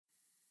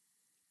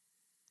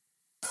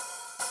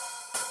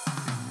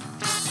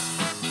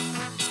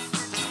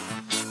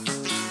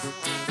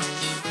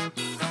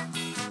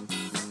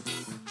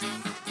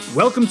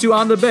Welcome to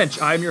On the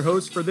Bench. I'm your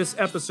host for this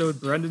episode,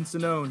 Brendan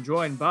Sinone,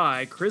 joined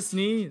by Chris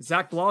Nee,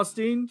 Zach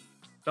Blostein.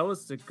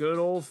 Fellas, it's a good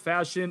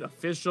old-fashioned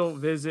official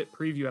visit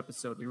preview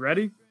episode. We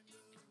ready?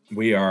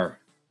 We are.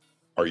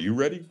 Are you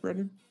ready,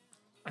 Brendan?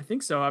 I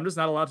think so. I'm just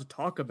not allowed to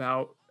talk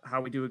about how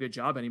we do a good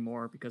job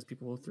anymore because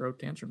people will throw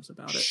tantrums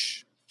about it.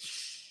 Shh.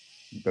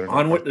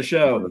 On with the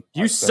show.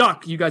 You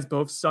suck. You guys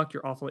both suck.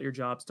 You're awful at your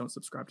jobs. Don't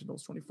subscribe to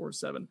Knowles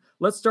 24/7.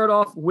 Let's start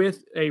off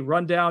with a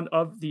rundown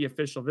of the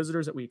official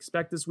visitors that we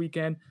expect this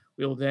weekend.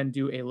 We'll then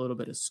do a little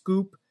bit of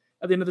scoop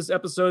at the end of this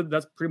episode.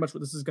 That's pretty much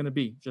what this is going to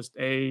be. Just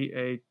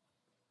a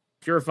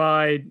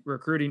purified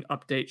recruiting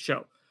update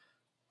show.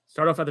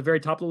 Start off at the very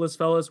top of the list,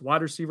 fellas.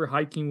 Wide receiver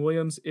Hykeem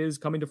Williams is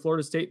coming to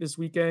Florida State this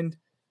weekend.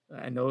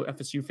 I know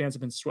FSU fans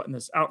have been sweating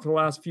this out for the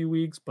last few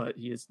weeks, but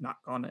he has not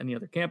gone to any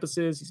other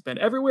campuses. He's been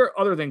everywhere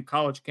other than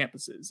college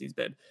campuses. He's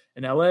been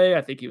in LA.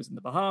 I think he was in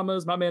the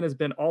Bahamas. My man has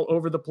been all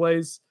over the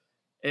place.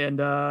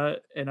 And I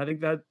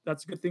think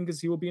that's a good thing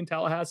because he will be in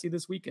Tallahassee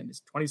this weekend.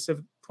 He's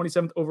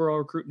 27th overall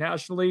recruit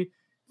nationally,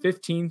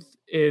 15th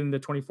in the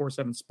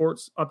 24/7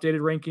 Sports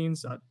updated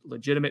rankings, a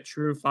legitimate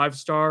true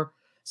 5-star.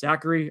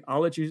 Zachary, I'll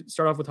let you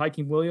start off with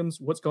Hykeem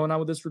Williams. What's going on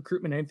with this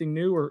recruitment? Anything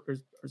new, or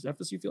is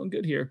FSU feeling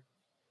good here?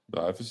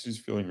 FSU's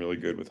feeling really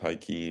good with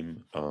Hykeem.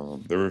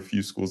 There were a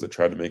few schools that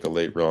tried to make a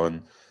late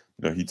run.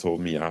 He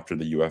told me after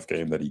the UF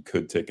game that he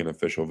could take an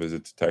official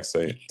visit to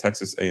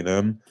Texas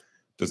A&M.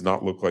 Does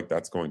not look like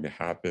that's going to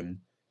happen.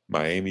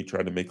 Miami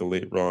tried to make a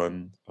late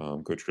run.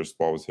 Coach Chris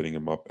Paul was hitting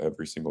him up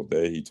every single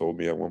day, he told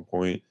me at one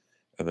point.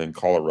 And then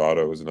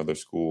Colorado is another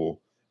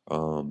school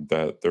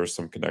that there was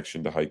some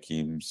connection to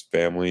Hykeem's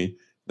family.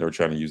 They were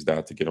trying to use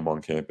that to get him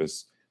on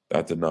campus.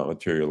 That did not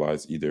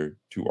materialize either,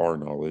 to our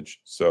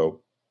knowledge.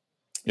 So,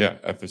 yeah,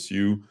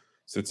 FSU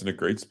sits in a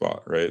great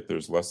spot, right?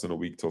 There's less than a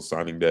week till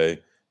signing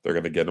day. They're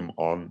going to get him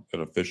on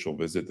an official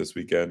visit this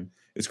weekend.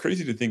 It's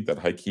crazy to think that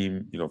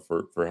Hykeem,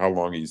 for how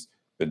long he's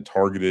been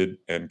targeted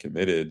and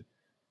committed,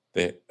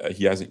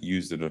 he hasn't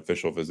used an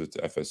official visit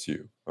to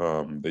FSU.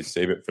 They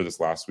save it for this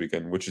last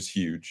weekend, which is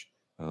huge.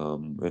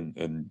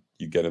 And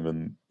you get him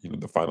in,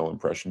 the final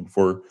impression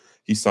before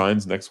he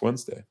signs next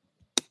Wednesday.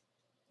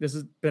 This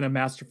has been a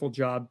masterful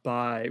job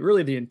by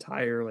really the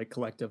entire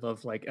collective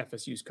of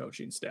FSU's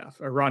coaching staff.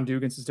 Ron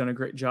Dugans has done a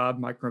great job.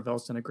 Mike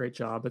Norvell's done a great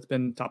job. It's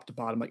been top to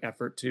bottom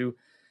effort to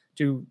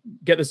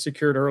get this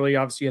secured early.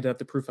 Obviously, you had to have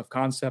the proof of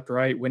concept,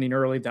 right? Winning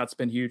early, that's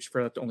been huge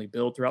for that to only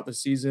build throughout the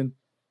season.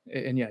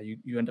 And yeah,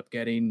 you end up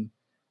getting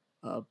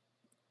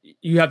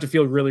you have to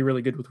feel really,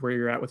 really good with where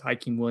you're at with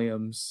Hykeem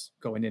Williams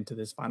going into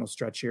this final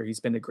stretch here. He's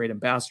been a great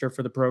ambassador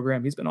for the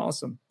program. He's been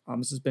awesome.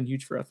 This has been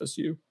huge for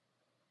FSU.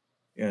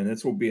 Yeah, and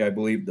this will be, I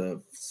believe,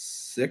 the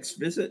 6th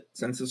visit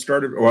since it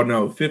started. Well,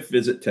 no, 5th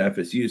visit to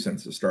FSU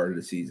since the start of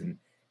the season.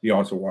 He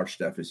also watched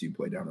FSU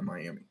play down in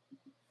Miami.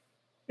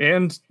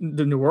 And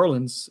the New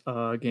Orleans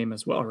game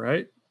as well,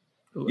 right?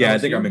 Yeah, I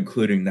think I'm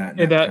including that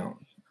in that count.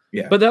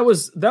 Yeah. But that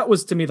was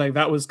to me,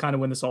 that was kind of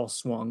when this all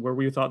swung, where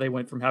we thought they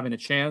went from having a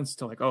chance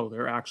to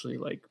they're actually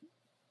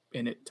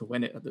in it to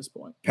win it at this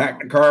point.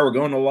 Pack the car, we're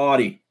going to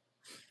Lottie.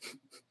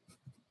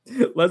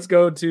 Let's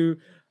go to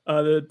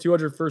the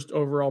 201st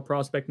overall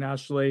prospect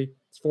nationally.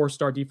 It's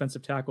 4-star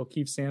defensive tackle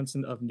Keith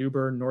Sampson of New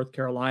Bern, North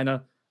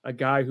Carolina, a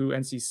guy who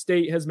NC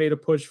State has made a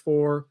push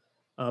for,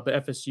 but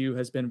FSU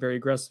has been very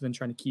aggressive in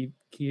trying to keep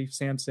Keith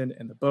Sampson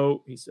in the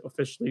boat. He's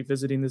officially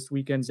visiting this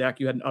weekend. Zach,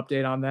 you had an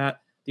update on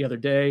that the other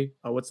day.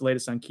 What's the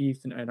latest on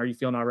Keith, and are you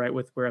feeling all right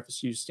with where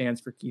FSU stands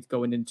for Keith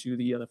going into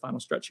the final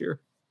stretch here?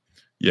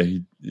 Yeah,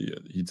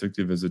 he took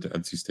the visit to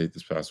NC State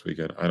this past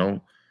weekend. I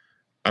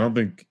don't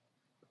think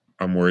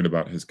I'm worried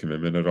about his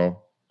commitment at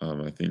all.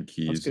 I think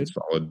he's a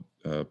solid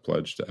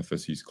pledge to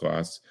FSU's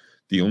class.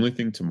 The only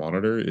thing to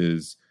monitor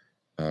is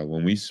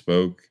when we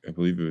spoke, I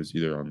believe it was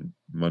either on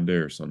Monday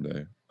or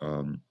Sunday,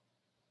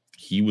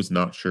 he was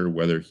not sure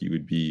whether he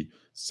would be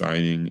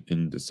signing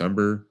in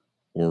December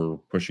or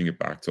pushing it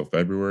back till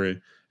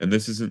February. And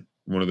this isn't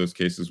one of those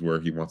cases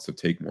where he wants to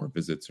take more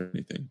visits or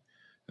anything.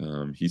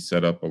 He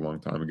set up a long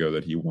time ago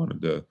that he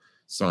wanted to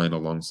sign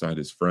alongside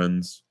his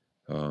friends,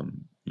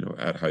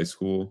 at high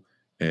school.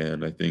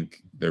 And I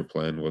think their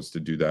plan was to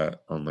do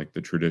that on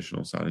the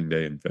traditional signing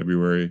day in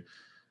February.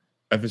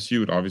 FSU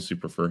would obviously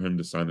prefer him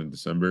to sign in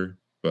December,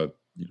 but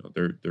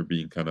they're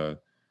being kind of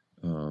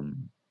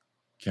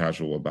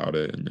casual about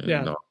it and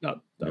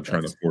not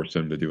trying to force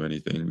him to do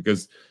anything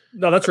because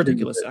that's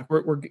ridiculous. Zach.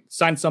 We're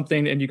sign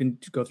something and you can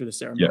go through the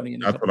ceremony.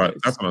 Yeah,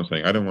 that's what I'm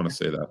saying. I didn't want to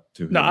say that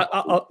to him. No,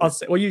 I'll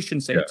say. Well, you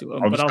shouldn't say it to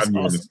him. I'll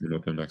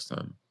with him next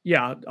time.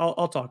 Yeah,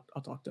 I'll talk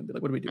to him. Be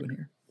like, what are we doing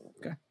here?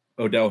 Okay.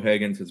 Odell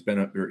Higgins has been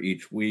up here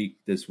each week.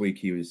 This week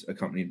he was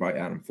accompanied by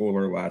Adam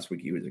Fuller. Last week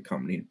he was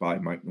accompanied by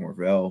Mike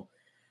Norvell.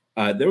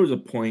 There was a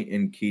point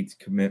in Keith's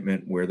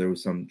commitment where there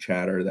was some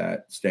chatter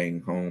that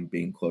staying home,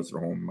 being closer to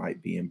home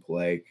might be in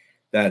play.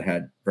 That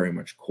had very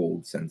much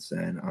cooled since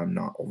then. I'm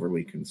not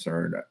overly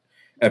concerned.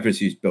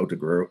 FSU's built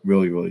a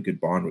really, really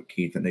good bond with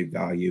Keith, and they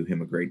value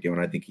him a great deal.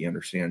 And I think he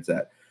understands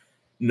that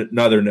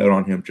Another note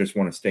on him, just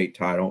won a state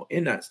title.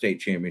 In that state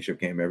championship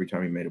game, every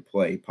time he made a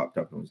play, he popped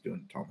up and was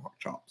doing the tomahawk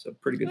chop. So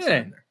pretty good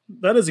sign there.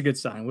 That is a good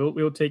sign.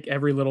 We'll take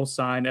every little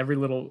sign, every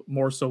little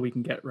morsel we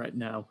can get right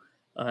now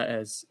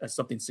as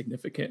something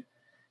significant.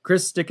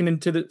 Chris, sticking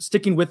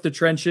with the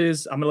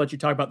trenches. I'm going to let you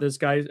talk about this,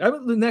 guys.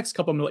 The next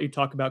couple I'm going to let you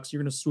talk about because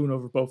you're going to swoon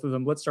over both of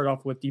them. Let's start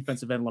off with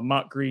defensive end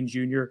Lamont Green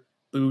Jr.,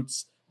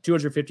 Boots,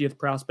 250th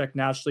prospect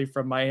nationally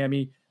from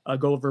Miami,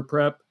 Gulliver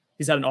Prep.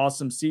 He's had an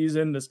awesome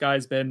season. This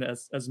guy's been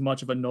as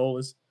much of a null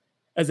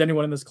as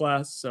anyone in this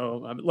class.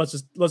 So let's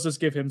just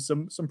give him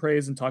some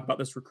praise and talk about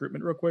this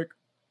recruitment real quick.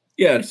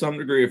 Yeah, to some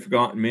degree, a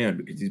forgotten man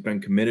because he's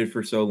been committed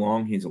for so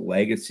long. He's a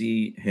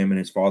legacy. Him and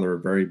his father are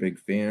very big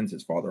fans.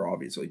 His father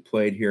obviously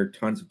played here.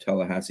 Tons of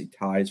Tallahassee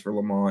ties for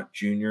Lamont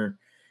Jr.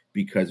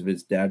 because of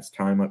his dad's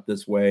time up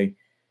this way.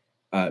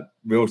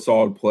 Real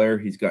solid player.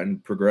 He's gotten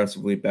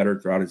progressively better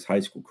throughout his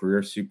high school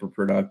career. Super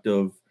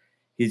productive.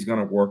 He's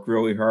going to work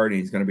really hard, and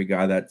he's going to be a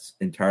guy that's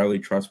entirely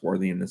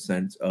trustworthy in the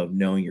sense of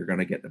knowing you're going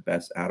to get the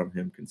best out of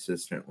him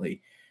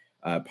consistently.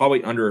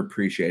 Probably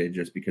underappreciated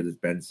just because it's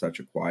been such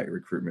a quiet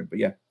recruitment. But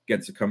yeah,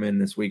 gets to come in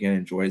this weekend,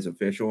 enjoy his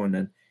official, and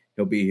then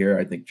he'll be here,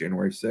 I think,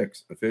 January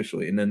 6th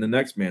officially. And then the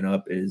next man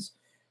up is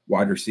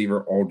wide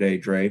receiver All-Day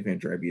Dre,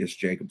 Vandrevius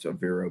Jacobs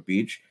of Vero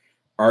Beach.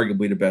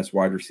 Arguably the best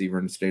wide receiver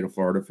in the state of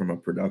Florida from a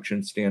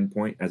production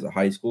standpoint as a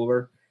high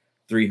schooler.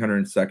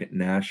 302nd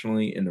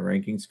nationally in the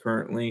rankings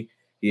currently.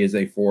 He is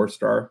a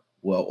 4-star,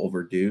 well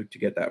overdue to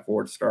get that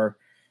 4-star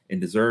and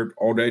deserved.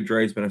 All-Day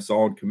Dre's been a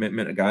solid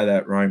commitment, a guy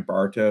that Ryan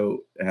Bartow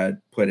had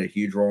played a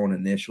huge role in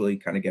initially,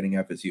 kind of getting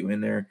FSU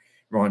in there.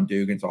 Ron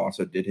Dugans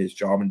also did his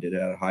job and did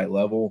it at a high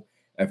level.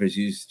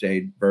 FSU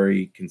stayed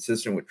very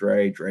consistent with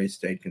Dre. Dre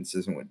stayed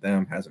consistent with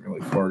them, hasn't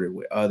really flirted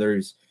with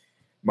others.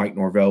 Mike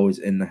Norvell was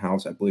in the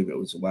house, I believe it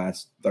was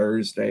last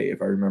Thursday,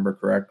 if I remember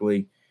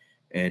correctly.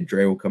 And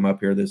Dre will come up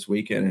here this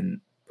weekend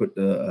and put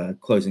the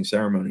closing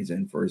ceremonies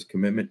in for his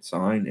commitment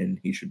sign, and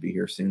he should be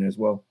here soon as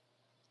well.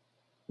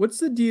 What's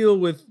the deal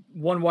with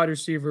one wide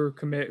receiver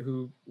commit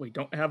who we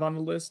don't have on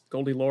the list,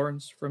 Goldie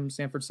Lawrence from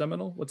Sanford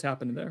Seminole? What's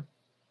happening there?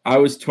 I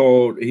was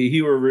told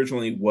he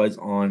originally was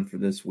on for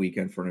this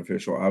weekend for an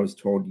official. I was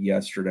told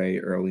yesterday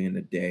early in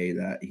the day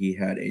that he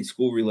had a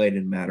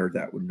school-related matter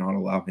that would not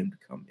allow him to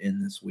come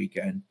in this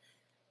weekend,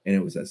 and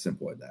it was as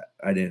simple as that.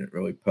 I didn't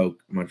really poke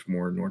much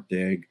more nor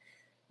dig.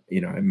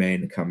 I may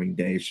in the coming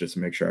days just to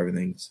make sure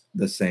everything's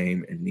the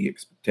same, and the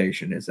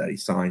expectation is that he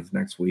signs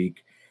next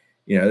week.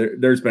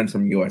 There's been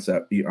some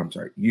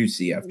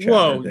UCF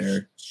chatter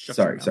there.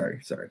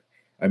 Sorry.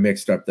 I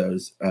mixed up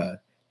those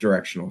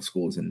directional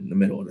schools in the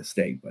middle of the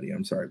state, buddy.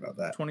 I'm sorry about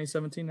that.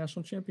 2017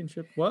 national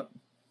championship. What?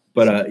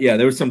 But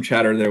there was some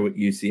chatter there with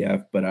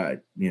UCF,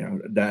 but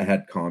that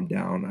had calmed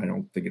down. I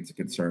don't think it's a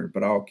concern,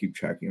 but I'll keep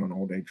checking on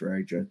All-Day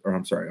Dre,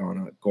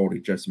 on Goldie,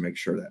 just to make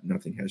sure that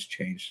nothing has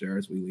changed there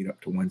as we lead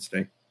up to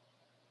Wednesday.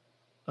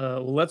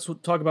 Let's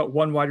talk about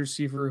one wide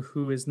receiver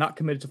who is not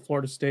committed to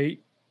Florida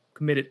State,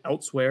 committed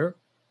elsewhere,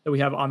 that we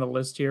have on the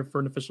list here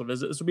for an official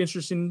visit. This will be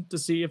interesting to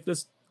see if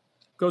this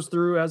goes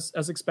through as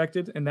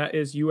expected, and that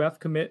is UF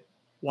commit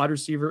wide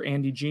receiver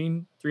Andy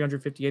Jean,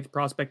 358th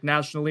prospect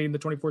nationally in the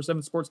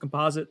 24/7 Sports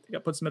Composite.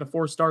 That puts him at a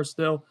 4-star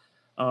still.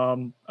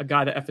 A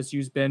guy that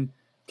FSU's been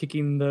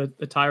kicking the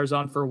tires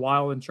on for a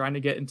while and trying to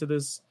get into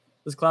this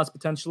class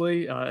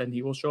potentially, and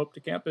he will show up to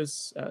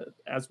campus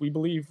as we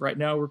believe right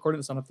now. We're recording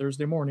this on a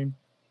Thursday morning.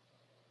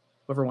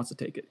 Whoever wants to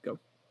take it, go.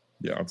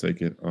 Yeah, I'll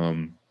take it.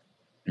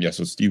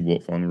 So Steve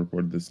Wiltfong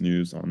reported this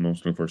news on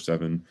Most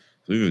 24/7.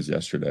 I believe it was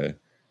yesterday.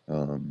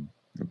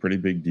 A pretty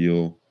big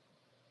deal.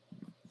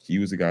 He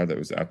was a guy that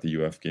was at the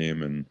UF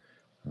game and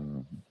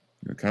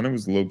kind of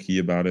was low-key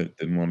about it,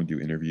 didn't want to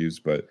do interviews,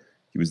 but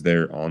he was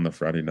there on the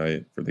Friday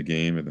night for the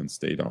game and then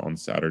stayed on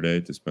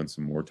Saturday to spend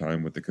some more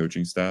time with the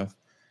coaching staff.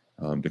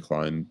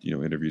 Declined,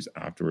 interviews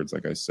afterwards,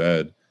 like I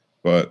said,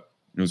 but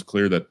it was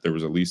clear that there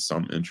was at least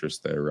some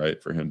interest there,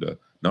 right, for him to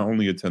not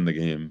only attend the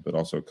game, but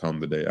also come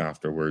the day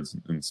afterwards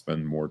and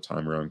spend more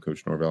time around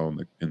Coach Norvell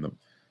and the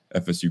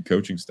FSU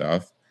coaching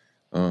staff.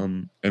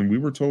 And we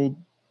were told,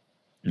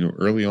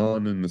 early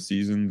on in the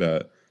season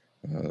that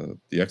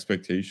the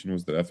expectation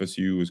was that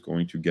FSU was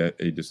going to get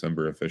a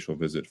December official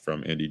visit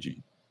from Andy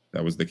Jean.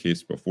 That was the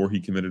case before he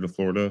committed to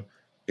Florida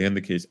and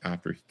the case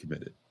after he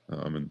committed.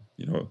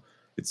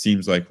 It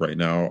seems like right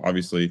now,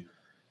 obviously,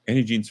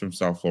 Andy Jean's from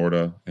South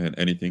Florida, and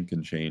anything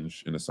can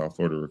change in a South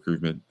Florida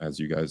recruitment, as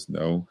you guys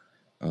know.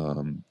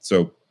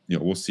 So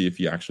we'll see if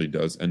he actually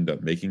does end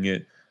up making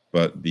it.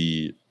 But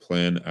the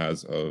plan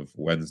as of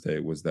Wednesday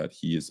was that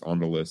he is on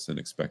the list and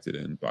expected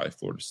in by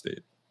Florida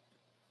State.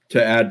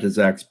 To add to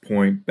Zach's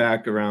point,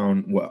 back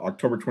around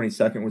October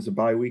 22nd was a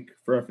bye week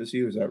for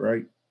FSU. Is that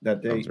right?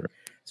 That date? Right.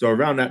 So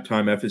around that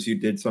time, FSU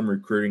did some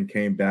recruiting,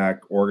 came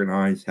back,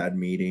 organized, had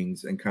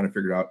meetings, and kind of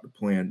figured out the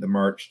plan, the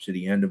march to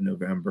the end of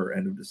November,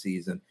 end of the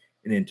season,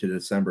 and into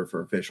December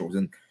for officials.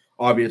 And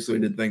obviously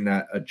the thing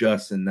that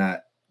adjusts in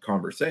that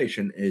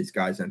conversation is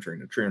guys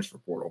entering the transfer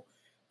portal.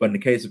 But in the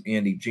case of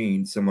Andy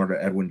Jean, similar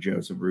to Edwin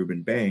Joseph,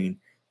 Ruben Bain,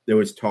 there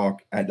was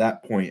talk at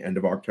that point, end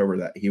of October,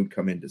 that he would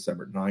come in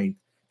December 9th.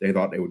 They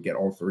thought they would get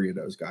all three of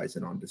those guys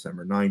in on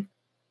December 9th.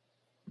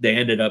 They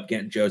ended up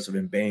getting Joseph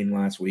and Bain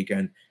last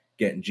weekend,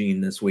 getting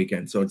Gene this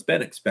weekend. So it's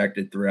been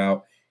expected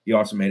throughout. He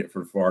also made it for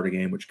the Florida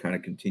game, which kind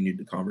of continued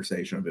the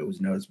conversation of it was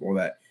noticeable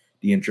that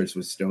the interest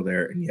was still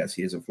there. And yes,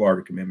 he has a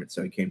Florida commitment.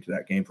 So he came to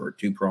that game for a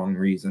two-pronged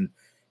reason,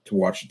 to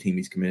watch the team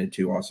he's committed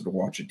to, also to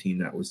watch a team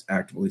that was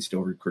actively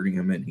still recruiting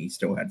him, and he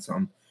still had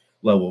some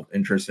level of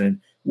interest in.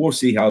 We'll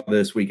see how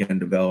this weekend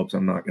develops.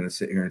 I'm not going to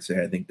sit here and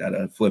say I think that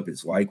a flip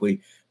is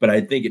likely, but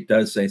I think it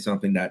does say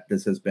something that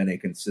this has been a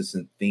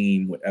consistent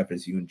theme with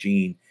FSU and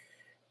Gene,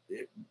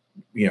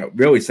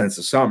 really since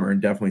the summer,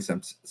 and definitely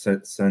since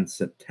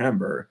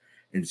September,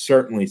 and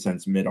certainly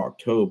since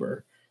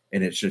mid-October.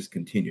 And it's just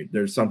continued.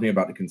 There's something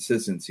about the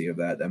consistency of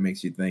that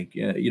makes you think,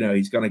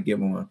 he's going to give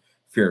him a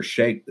fair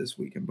shake this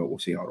weekend, but we'll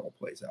see how it all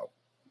plays out.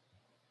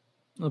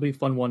 It'll be a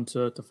fun one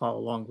to follow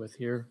along with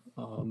here.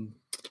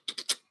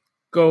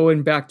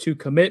 Going back to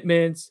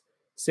commitments,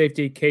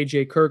 safety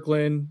KJ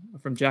Kirkland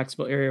from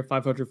Jacksonville area,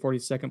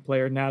 542nd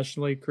player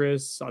nationally.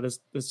 Chris,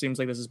 this seems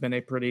like this has been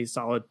a pretty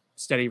solid,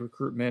 steady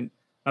recruitment.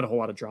 Not a whole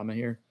lot of drama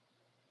here.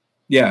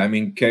 Yeah, I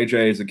mean,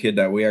 KJ is a kid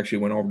that we actually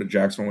went over to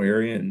Jacksonville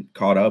area and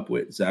caught up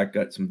with. Zach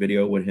got some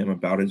video with him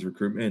about his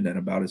recruitment and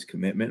about his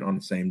commitment on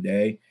the same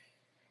day.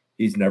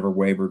 He's never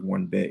wavered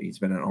one bit. He's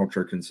been an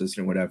ultra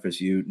consistent with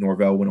FSU.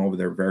 Norvell went over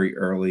there very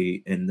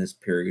early in this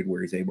period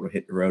where he's able to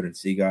hit the road and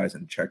see guys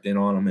and checked in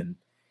on them. And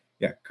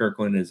yeah,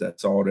 Kirkland is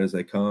as solid as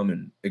they come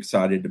and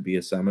excited to be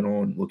a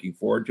Seminole and looking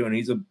forward to it. And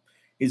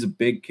he's a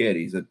big kid.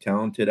 He's a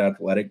talented,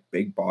 athletic,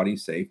 big body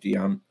safety.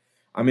 I'm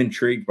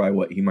intrigued by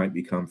what he might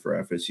become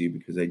for FSU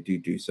because they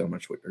do so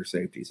much with their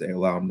safeties. They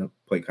allow him to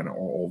play kind of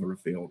all over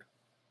the field.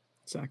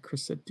 Zach,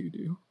 Chris said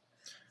doo-doo.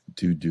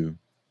 Doo-doo.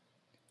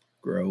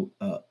 Grow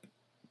up.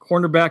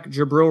 Cornerback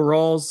Jabril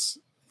Rawls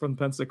from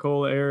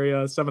Pensacola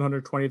area,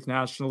 720th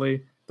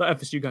nationally. The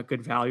FSU got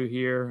good value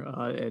here.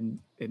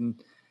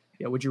 And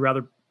would you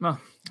rather? I'm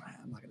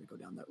not going to go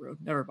down that road.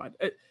 Never mind.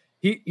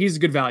 He's a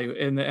good value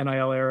in the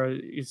NIL era.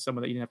 He's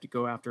someone that you didn't have to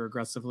go after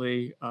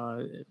aggressively,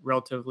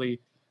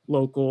 relatively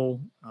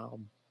local,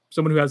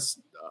 someone who has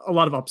a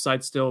lot of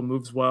upside still,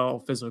 moves well,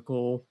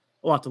 physical,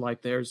 a lot to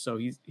like there. So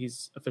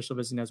he's official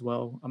visiting as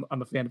well.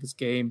 I'm a fan of his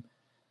game.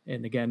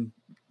 And again,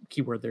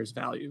 keyword there's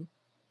value.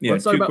 Yeah,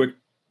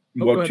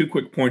 two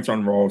quick points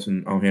on Rawls,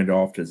 and I'll hand it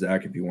off to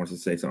Zach if he wants to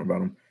say something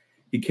about him.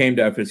 He came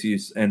to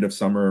FSU's end of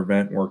summer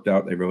event, worked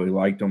out. They really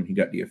liked him. He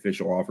got the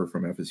official offer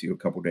from FSU a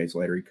couple days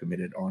later. He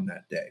committed on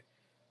that day.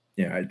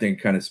 Yeah, I think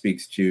it kind of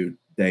speaks to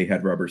they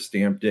had rubber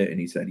stamped it, and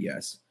he said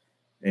yes.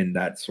 And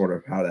that's sort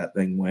of how that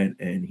thing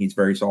went. And he's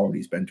very solid.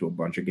 He's been to a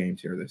bunch of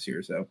games here this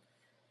year. So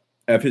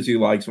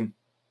FSU likes him.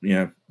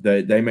 Yeah,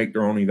 they make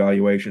their own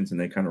evaluations, and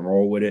they kind of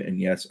roll with it. And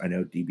yes, I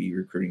know DB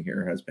recruiting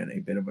here has been a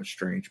bit of a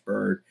strange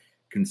bird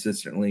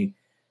consistently,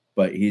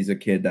 but he's a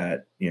kid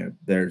that,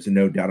 there's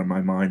no doubt in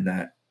my mind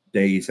that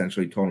they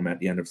essentially told him at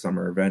the end of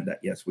summer event that,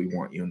 yes, we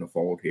want you in the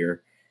fold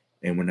here.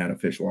 And when that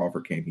official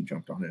offer came, he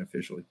jumped on it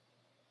officially.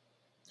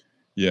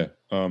 Yeah.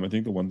 I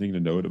think the one thing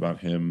to note about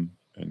him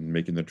and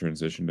making the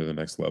transition to the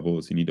next level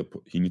is he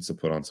needs to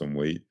put on some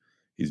weight.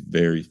 He's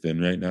very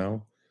thin right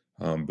now.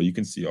 But you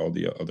can see all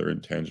the other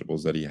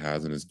intangibles that he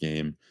has in his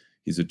game.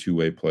 He's a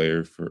two-way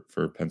player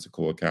for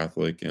Pensacola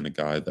Catholic and a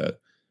guy that,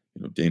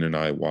 Dana and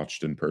I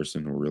watched in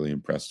person and were really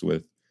impressed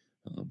with.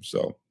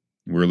 So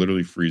we're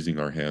literally freezing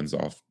our hands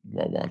off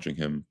while watching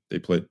him.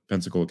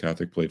 Pensacola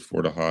Catholic played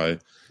Florida High.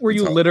 Were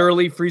you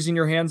literally freezing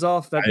your hands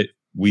off?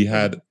 We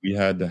had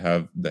to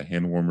have the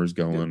hand warmers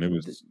going. It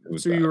was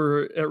so bad. You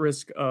were at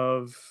risk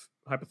of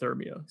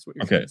hypothermia. Is what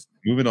you're saying.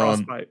 Moving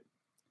Frostbite. On.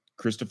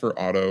 Christopher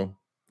Otto,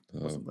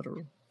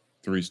 literal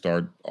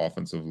 3-star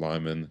offensive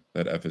lineman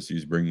that FSU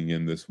is bringing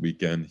in this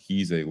weekend.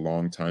 He's a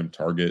longtime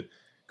target.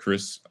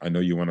 Chris, I know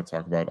you want to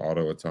talk about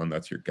Otto a ton.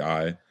 That's your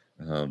guy.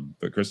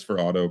 But Christopher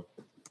Otto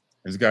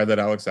is a guy that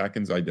Alex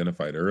Atkins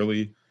identified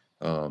early,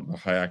 a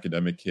high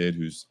academic kid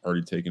who's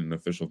already taken an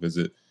official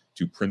visit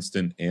to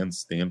Princeton and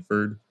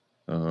Stanford,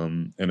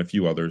 and a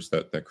few others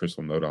that Chris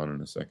will note on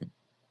in a second.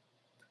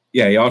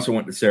 Yeah, he also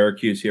went to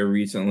Syracuse here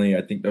recently.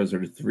 I think those are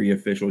the three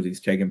officials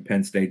he's taken.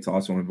 Penn State's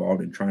also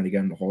involved in trying to get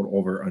him to hold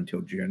over until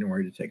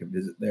January to take a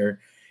visit there.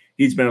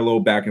 He's been a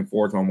little back and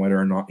forth on whether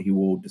or not he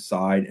will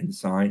decide and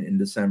sign in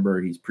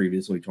December. He's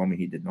previously told me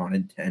he did not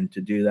intend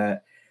to do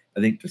that. I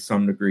think to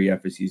some degree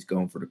FSU's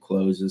going for the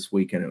close this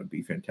weekend. It would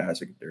be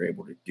fantastic if they're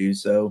able to do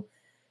so.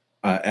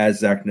 As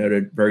Zach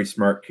noted, very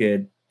smart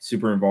kid,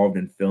 super involved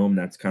in film.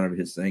 That's kind of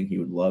his thing. He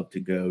would love to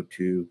go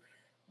to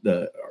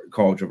the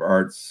College of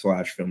Arts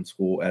 / film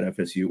school at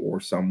FSU or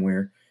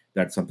somewhere.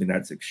 That's something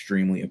that's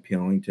extremely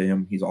appealing to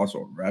him. He's also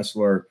a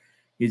wrestler.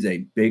 He's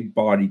a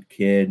big-bodied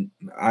kid.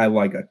 I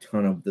like a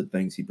ton of the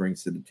things he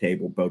brings to the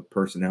table, both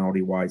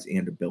personality-wise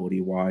and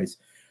ability-wise.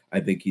 I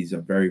think he's a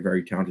very,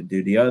 very talented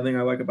dude. The other thing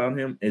I like about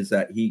him is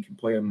that he can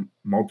play a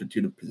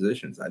multitude of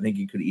positions. I think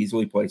he could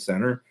easily play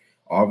center,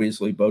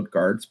 obviously both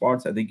guard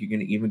spots. I think you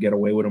can even get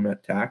away with him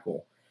at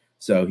tackle.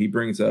 So he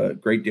brings a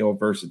great deal of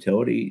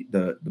versatility.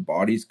 The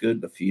body's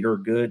good. The feet are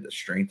good. The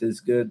strength is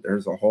good.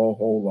 There's a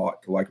whole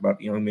lot to like about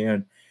the young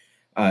man.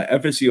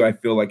 FSU, I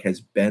feel like,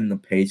 has been the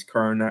pace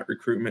car in that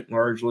recruitment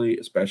largely,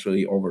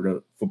 especially over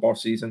the football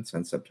season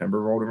since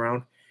September rolled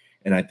around.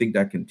 And I think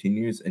that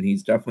continues. And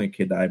he's definitely a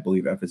kid that I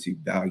believe FSU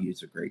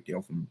values a great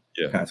deal from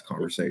past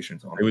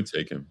conversations on. I would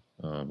take him.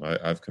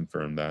 I've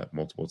confirmed that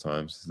multiple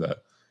times,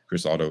 that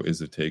Chris Otto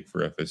is a take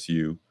for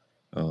FSU.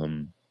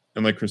 And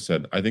like Chris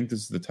said, I think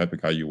this is the type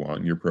of guy you want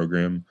in your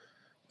program.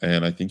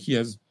 And I think he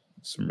has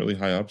some really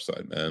high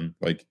upside, man.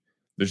 Like,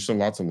 there's just a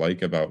lot to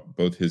like about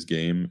both his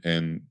game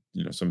and,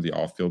 some of the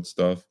off-field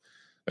stuff.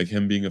 Like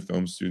him being a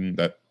film student,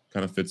 that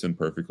kind of fits in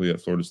perfectly at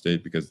Florida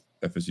State because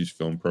FSU's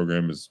film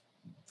program is,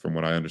 from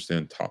what I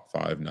understand, top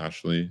 5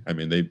 nationally. I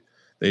mean,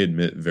 they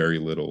admit very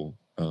little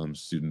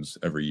students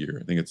every year.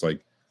 I think it's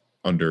like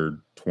under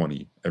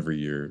 20 every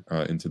year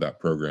into that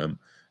program.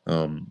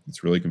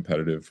 It's really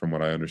competitive from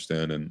what I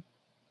understand.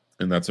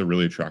 And that's a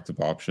really attractive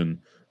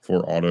option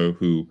for Otto,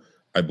 who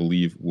I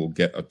believe will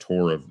get a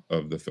tour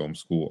of the film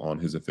school on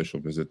his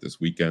official visit this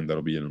weekend.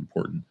 That'll be an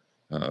important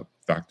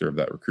factor of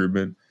that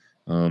recruitment.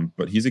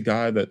 But he's a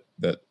guy that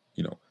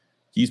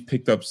he's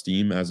picked up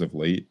steam as of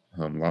late.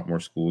 A lot more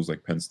schools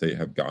like Penn State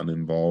have gotten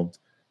involved,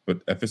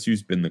 but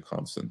FSU's been the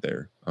constant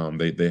there.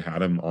 They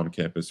had him on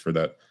campus for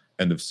that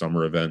end of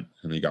summer event,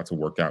 and he got to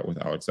work out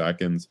with Alex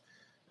Atkins,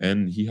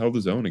 and he held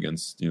his own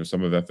against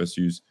some of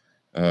FSU's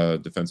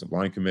defensive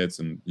line commits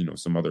and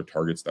some other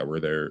targets that were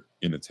there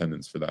in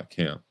attendance for that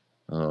camp.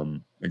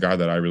 A guy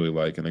that I really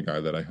like, and a guy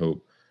that I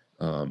hope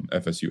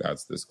FSU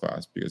adds to this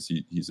class, because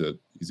he's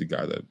a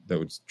guy that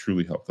would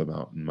truly help them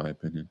out, in my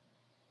opinion.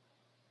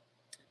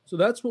 So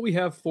that's what we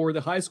have for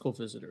the high school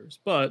visitors.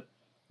 But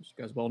as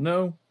you guys well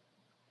know,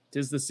 it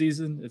is the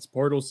season. It's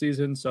portal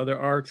season. So there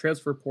are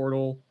transfer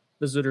portal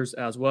visitors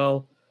as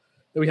well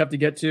that we have to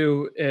get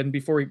to. And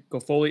before we go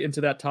fully into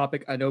that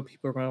topic, I know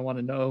people are going to want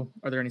to know,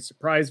 are there any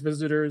surprise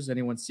visitors?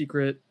 Anyone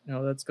secret?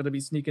 That's going to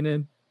be sneaking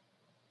in.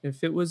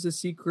 If it was a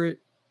secret,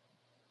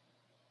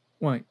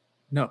 wait,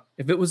 no.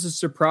 If it was a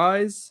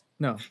surprise,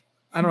 no.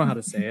 I don't know how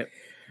to say it.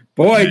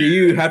 Boy, do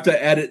you have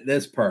to edit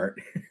this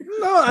part.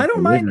 No, I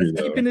don't mind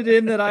keeping it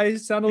in that I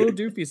sound a little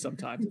doofy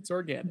sometimes. It's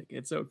organic.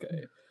 It's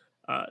okay.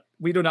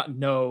 We do not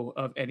know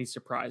of any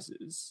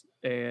surprises.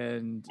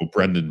 And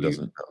Brendan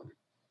doesn't know.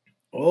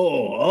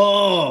 Oh.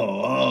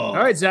 All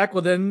right, Zach.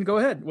 Well, then go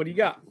ahead. What do you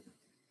got?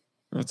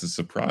 That's a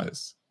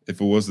surprise.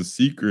 If it was a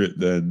secret,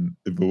 then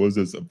I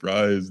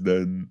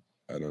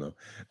don't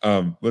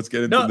know. Let's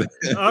get into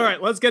that. All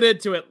right, let's get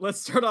into it. Let's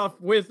start off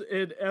with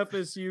an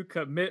FSU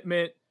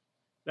commitment.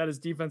 That is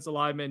defensive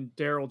lineman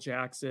Daryl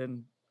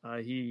Jackson.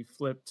 He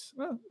flipped.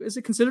 Well, is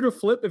it considered a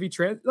flip if he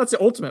that's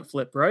the ultimate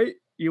flip, right?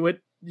 You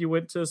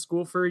went to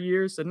school for a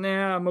year, said,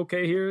 nah, I'm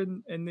okay here,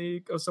 and then you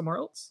go somewhere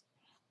else.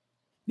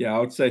 Yeah, I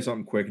would say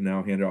something quick and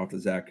now hand it off to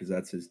Zach because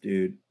that's his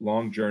dude.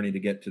 Long journey to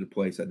get to the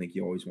place I think he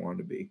always wanted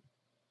to be.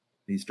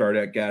 He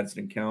started at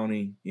Gadsden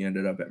County. He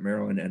ended up at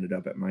Maryland, ended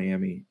up at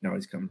Miami. Now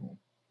he's coming home.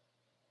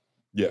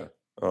 Yeah.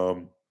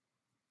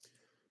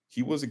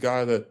 He was a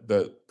guy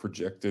that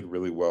projected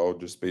really well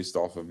just based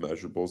off of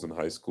measurables in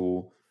high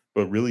school,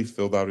 but really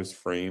filled out his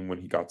frame when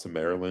he got to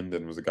Maryland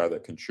and was a guy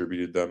that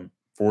contributed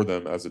for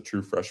them as a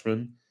true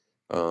freshman.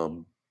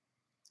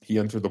 He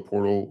entered the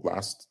portal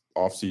last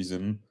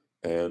offseason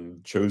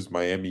and chose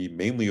Miami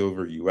mainly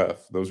over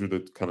UF. Those are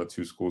the kind of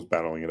two schools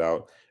battling it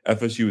out.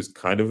 FSU is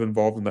kind of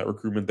involved in that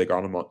recruitment. They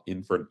got him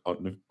in for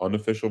an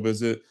unofficial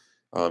visit,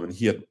 and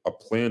he had a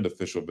planned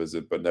official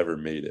visit but never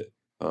made it.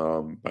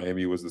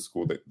 Miami was the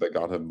school that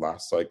got him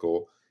last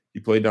cycle. He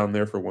played down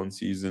there for one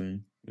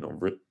season,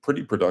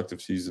 pretty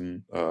productive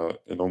season,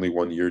 and only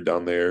 1 year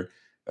down there.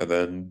 And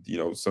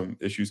then, some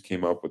issues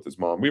came up with his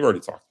mom. We've already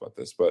talked about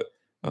this, but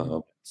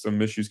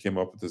some issues came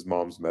up with his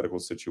mom's medical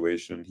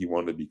situation. He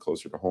wanted to be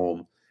closer to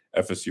home.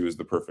 FSU is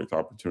the perfect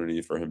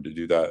opportunity for him to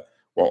do that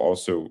while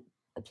also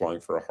applying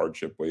for a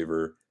hardship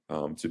waiver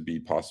to be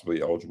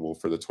possibly eligible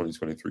for the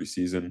 2023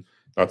 season.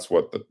 That's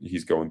what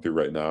he's going through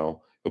right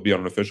now. He'll be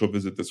on an official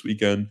visit this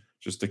weekend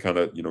just to kind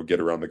of,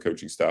 get around the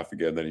coaching staff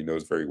again that he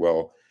knows very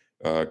well.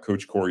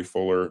 Coach Corey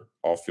Fuller,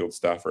 off-field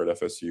staffer at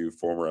FSU,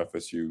 former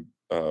FSU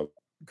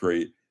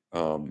great.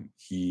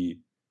 He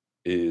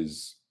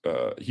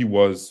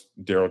was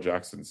Daryl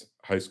Jackson's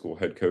high school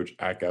head coach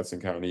at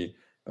Gadsden County.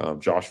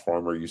 Josh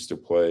Farmer's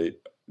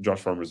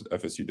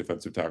FSU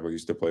defensive tackle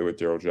used to play with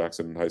Daryl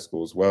Jackson in high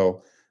school as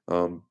well.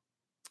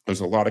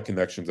 There's a lot of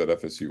connections at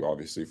FSU,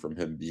 obviously, from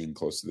him being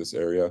close to this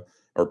area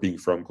or being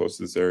from close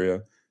to this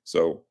area.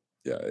 So,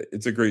 yeah,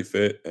 it's a great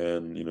fit.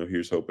 And,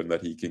 here's hoping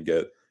that he can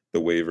get the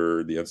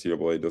waiver. The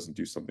NCAA doesn't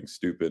do something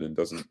stupid and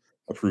doesn't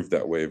approve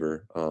that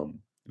waiver.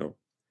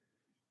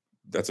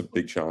 That's a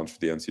big challenge for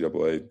the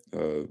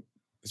NCAA,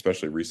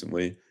 especially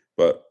recently.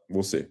 But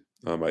we'll see.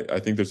 I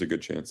think there's a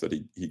good chance that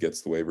he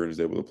gets the waiver and is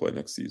able to play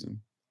next season.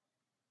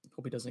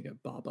 Hope he doesn't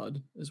get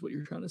bobbed, is what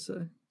you're trying to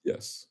say.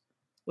 Yes.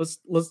 Let's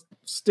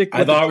stick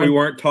with I thought we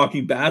weren't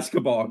talking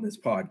basketball on this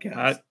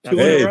podcast. Two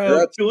in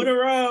a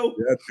row.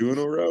 Yeah, 2 in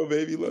a row,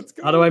 baby. Let's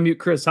go. How do I mute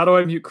Chris?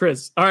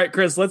 All right,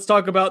 Chris, let's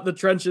talk about the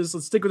trenches.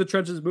 Let's stick with the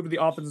trenches, move to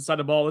the offensive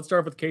side of the ball. Let's start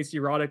off with Casey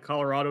Roddick,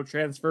 Colorado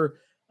transfer.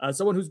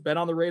 Someone who's been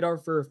on the radar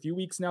for a few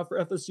weeks now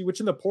for FSU, which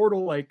in the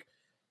portal,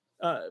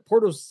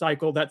 portal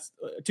cycle, that's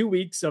 2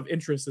 weeks of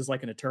interest is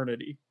like an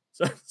eternity.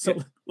 So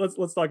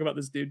let's talk about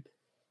this dude.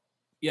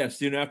 Yeah,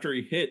 soon after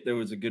he hit, there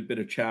was a good bit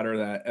of chatter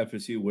that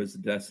FSU was the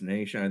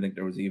destination. I think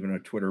there was even a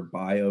Twitter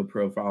bio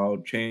profile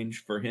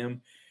change for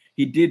him.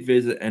 He did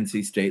visit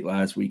NC State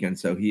last weekend,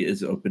 so he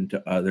is open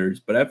to others.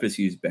 But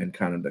FSU's been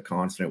kind of the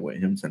constant with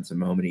him since the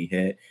moment he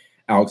hit.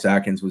 Alex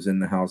Atkins was in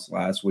the house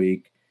last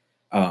week.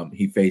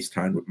 He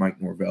FaceTimed with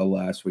Mike Norvell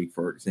last week,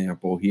 for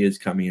example. He is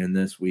coming in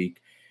this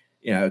week.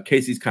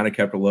 Casey's kind of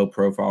kept a low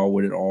profile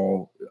with it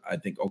all. I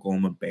think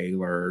Oklahoma,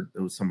 Baylor,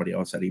 there was somebody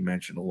else that he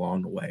mentioned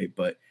along the way.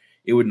 But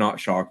it would not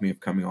shock me if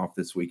coming off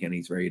this weekend,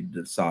 he's ready to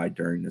decide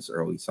during this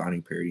early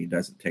signing period. He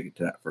doesn't take it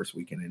to that first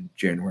weekend in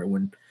January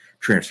when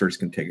transfers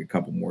can take a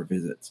couple more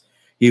visits.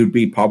 He would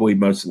be probably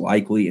most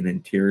likely an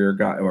interior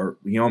guy, or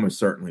he almost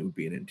certainly would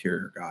be an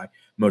interior guy,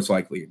 most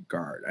likely a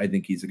guard. I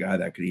think he's a guy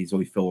that could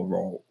easily fill a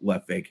role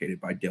left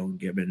vacated by Dylan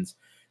Gibbons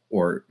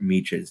or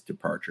Meach's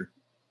departure.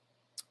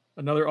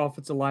 Another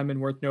offensive lineman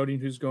worth noting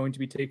who's going to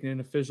be taking an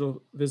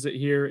official visit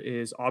here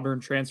is Auburn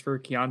transfer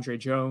Keandre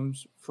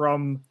Jones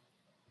from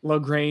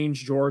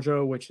LaGrange,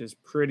 Georgia, which is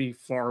pretty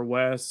far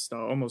west,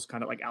 almost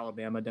kind of like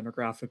Alabama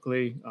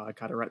demographically,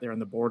 kind of right there on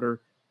the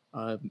border,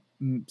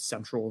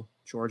 central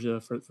Georgia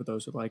for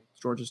those who like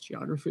Georgia's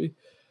geography.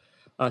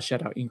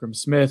 Shout out Ingram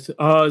Smith.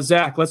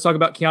 Zach, let's talk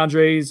about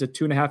Keandre. He's a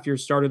 2.5-year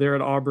starter there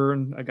at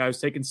Auburn, a guy who's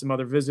taken some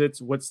other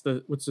visits. What's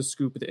the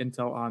scoop of the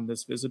intel on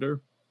this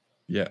visitor?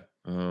 Yeah,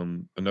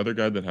 another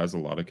guy that has a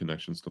lot of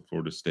connections to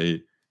Florida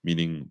State,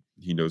 meaning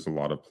he knows a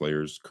lot of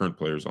players, current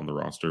players on the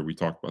roster. We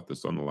talked about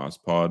this on the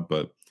last pod,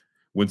 but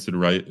Winston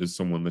Wright is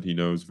someone that he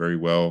knows very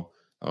well,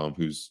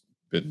 who's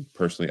been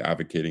personally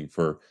advocating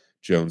for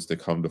Jones to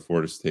come to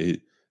Florida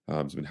State.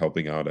 Has been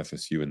helping out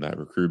FSU in that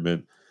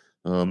recruitment.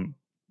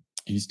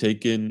 He's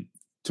taken,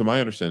 to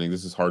my understanding,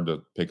 this is hard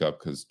to pick up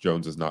because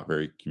Jones is not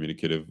very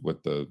communicative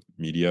with the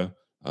media.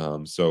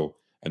 So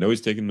I know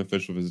he's taken an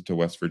official visit to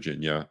West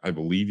Virginia. I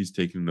believe he's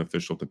taken an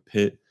official to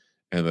Pitt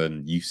and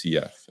then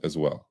UCF as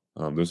well.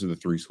 Those are the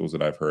 3 schools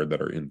that I've heard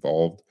that are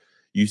involved.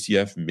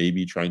 UCF may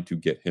be trying to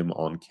get him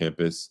on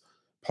campus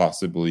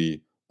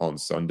possibly on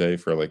Sunday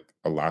for like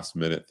a last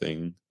minute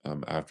thing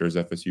after his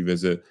FSU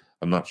visit.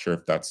 I'm not sure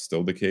if that's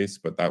still the case,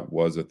 but that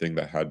was a thing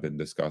that had been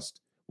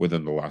discussed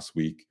within the last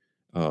week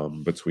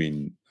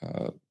between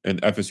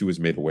and FSU was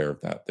made aware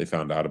of that. They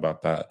found out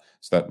about that.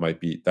 So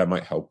that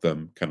might help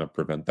them kind of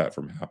prevent that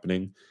from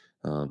happening.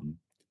 But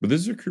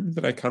this is a recruitment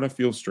that I kind of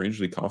feel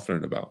strangely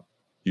confident about.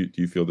 Do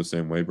you feel the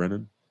same way,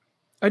 Brennan?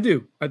 I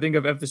do. I think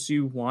if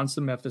FSU wants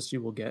him,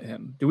 FSU will get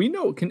him. Do we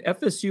know, can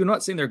FSU, I'm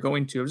not saying they're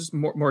going to, just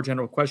more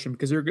general question,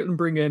 because you're going to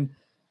bring in,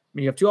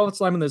 you have 2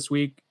 offensive linemen this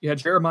week. You had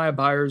Jeremiah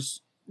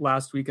Byers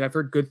last week, and I've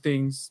heard good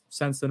things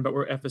since then about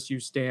where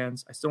FSU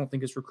stands. I still don't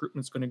think his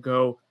recruitment's going to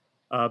go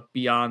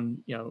beyond,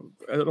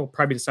 it'll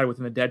probably be decided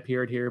within the dead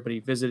period here, but he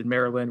visited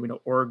Maryland. We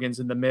know Oregon's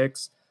in the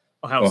mix.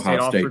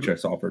 Ohio State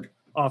just offered.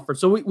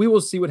 So we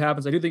will see what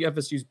happens. I do think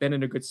FSU's been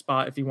in a good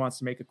spot if he wants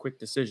to make a quick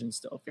decision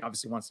still. If he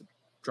obviously wants to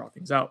draw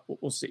things out,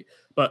 we'll see.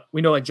 But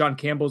we know like John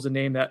Campbell's a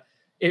name that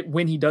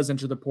when he does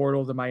enter the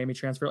portal, the Miami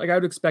transfer, like I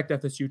would expect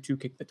FSU to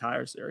kick the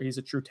tires there. He's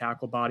a true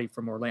tackle body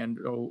from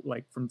Orlando,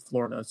 like from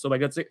Florida. So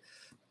like that's it.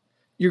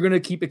 You're going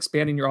to keep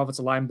expanding your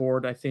offensive line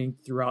board, I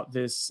think, throughout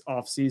this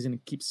offseason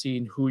and keep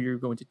seeing who you're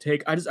going to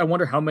take. I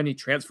wonder how many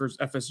transfers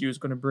FSU is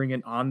going to bring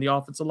in on the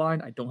offensive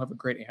line. I don't have a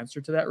great answer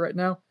to that right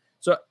now.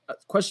 So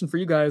question for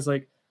you guys,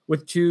 like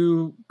with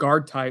 2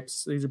 guard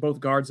types, these are both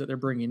guards that they're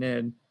bringing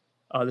in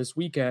this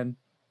weekend.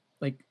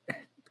 Like,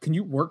 can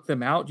you work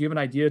them out? Do you have an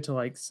idea to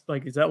like,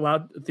 is that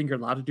allowed? I think you're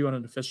allowed to do on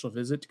an official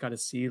visit to kind of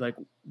see like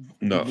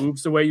who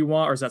moves the way you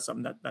want, or is that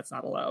something that's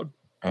not allowed?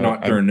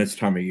 Not during this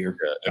time of year.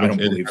 Yeah, I don't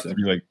believe so.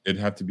 It'd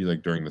have to be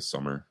like during the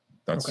summer.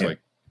 That's okay.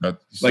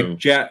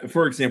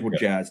 For example,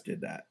 Jazz did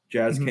that.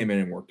 Jazz came in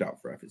and worked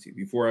out for FSU.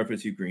 Before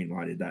FSU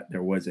greenlighted that,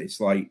 there was a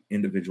slight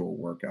individual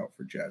workout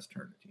for Jazz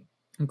Trinity.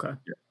 Okay.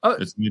 Yeah.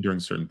 It's only during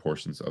certain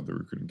portions of the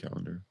recruiting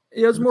calendar.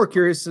 Yeah, I was more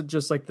curious to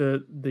just like so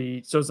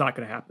it's not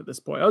going to happen at this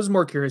point. I was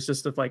more curious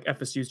just if like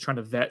FSU is trying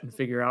to vet and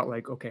figure out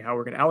like, okay, how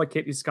we're going to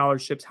allocate these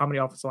scholarships, how many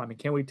offensive linemen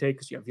can we take?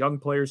 Because you have young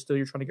players still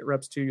you're trying to get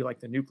reps to, you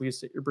like the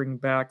nucleus that you're bringing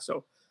back.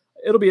 So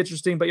it'll be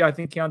interesting. But yeah, I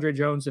think Keandre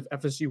Jones, if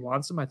FSU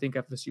wants him, I think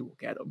FSU will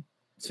get him.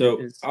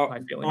 So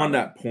on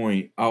that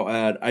point, I'll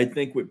add, I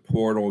think with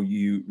portal,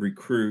 you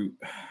recruit,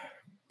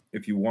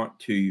 if you want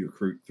 2, you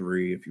recruit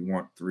 3. If you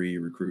want 3,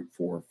 you recruit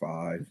 4 or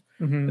 5.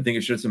 Mm-hmm. I think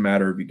it's just a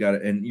matter of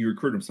and you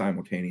recruit them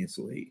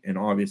simultaneously. And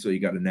obviously you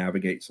got to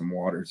navigate some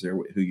waters there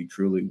with who you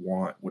truly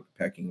want, what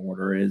the pecking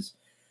order is,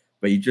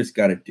 but you just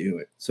got to do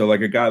it. So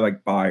like a guy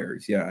like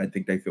Byers, yeah, I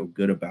think they feel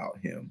good about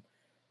him,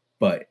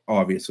 but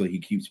obviously he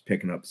keeps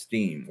picking up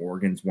steam.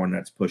 Oregon's one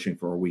that's pushing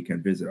for a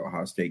weekend visit.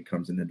 Ohio State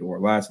comes in the door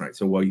last night.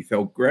 So while you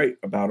felt great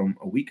about him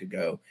a week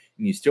ago,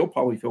 and you still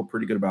probably feel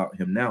pretty good about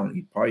him now, and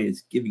he probably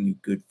is giving you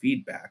good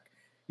feedback,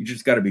 you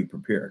just got to be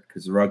prepared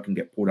because the rug can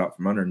get pulled out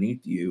from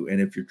underneath you.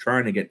 And if you're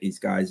trying to get these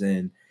guys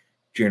in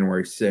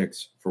January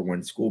 6th for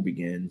when school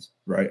begins,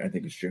 right? I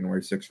think it's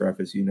January 6th for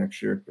FSU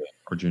next year.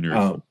 Or January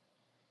 4th.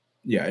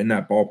 Yeah, in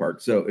that ballpark.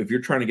 So if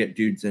you're trying to get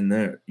dudes in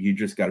there, you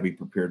just got to be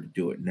prepared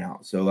to do it now.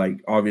 So, like,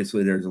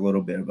 obviously there's a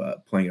little bit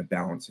of playing a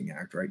balancing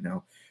act right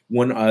now.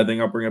 One other thing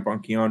I'll bring up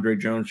on Keandre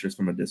Jones, just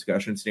from a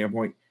discussion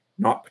standpoint,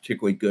 not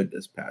particularly good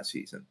this past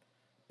season.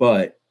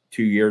 But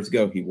 2 years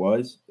ago he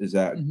was. Is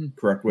that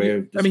correct way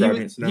of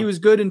describing it now? He was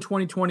good in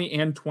 2020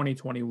 and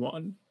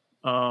 2021.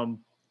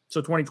 So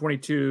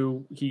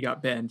 2022 he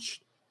got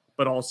benched,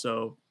 but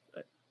also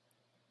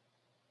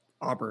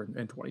Auburn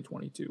in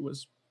 2022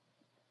 was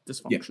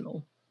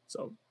dysfunctional. Yeah.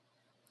 So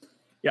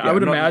I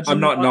would imagine. I'm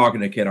not knocking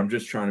the kid. I'm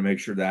just trying to make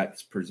sure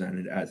that's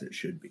presented as it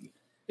should be.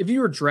 If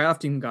you were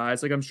drafting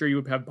guys, like I'm sure you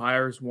would have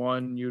Byers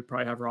 1, you would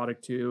probably have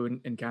Roddick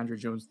 2, and Keandre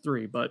Jones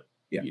 3, but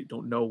you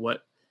don't know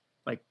what,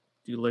 like,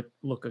 do you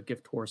look a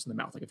gift horse in the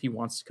mouth? Like, if he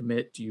wants to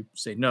commit, do you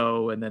say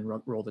no and then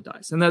roll the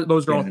dice? And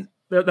those are all.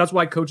 That's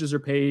why coaches are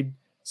paid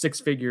six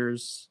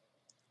figures.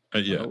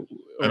 I don't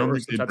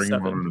think they bring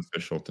him on an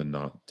official to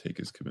not take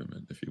his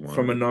commitment if he wants.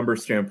 From a number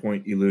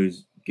standpoint, you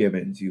lose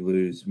Gibbons, you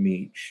lose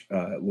Meach,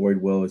 Lloyd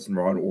Willis, and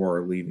Rod Orr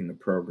are leaving the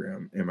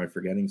program. Am I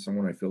forgetting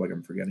someone? I feel like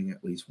I'm forgetting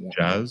at least one.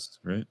 Jazz,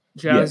 right?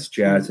 Jazz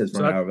has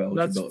run out of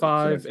eligibility. That's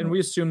 5, and we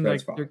assume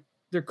like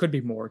there could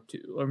be more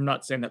too. I'm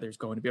not saying that there's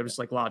going to be. I'm just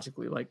like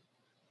logically, like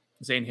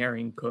Zane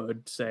Herring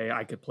could say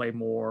I could play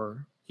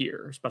more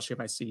here, especially if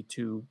I see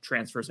 2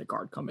 transfers at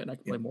guard come in. I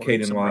could play more.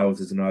 Caden Lyles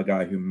is another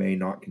guy who may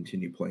not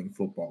continue playing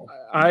football.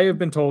 I have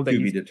been told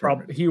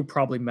that he will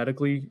probably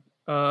medically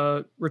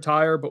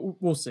retire,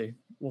 but we'll see.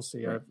 We'll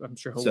see. Right. I'm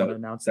sure he'll want to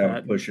announce that.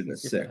 Would push it to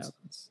 6.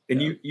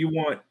 And you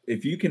want,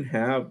 if you can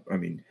have,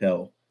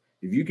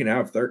 if you can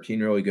have 13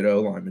 really good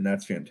O linemen,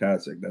 that's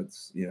fantastic.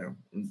 That's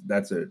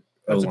that's a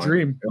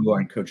dream.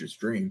 O-line coach's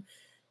dream.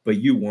 But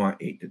you want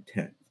 8 to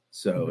 10.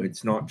 So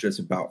it's not just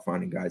about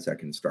finding guys that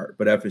can start.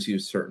 But FSU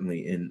is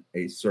certainly in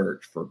a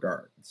search for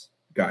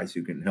guys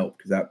who can help,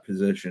 because that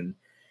position,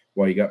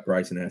 while you got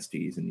Bryson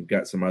Estes and you've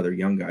got some other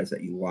young guys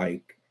that you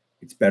like,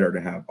 it's better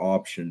to have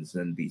options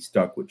than be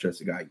stuck with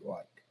just a guy you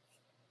like.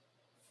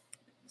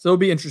 So it'll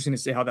be interesting to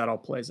see how that all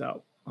plays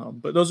out.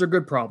 But those are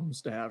good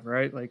problems to have,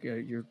 right? Like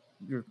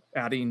you're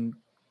adding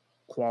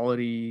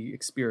quality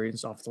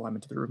experience off the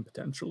lineman to the room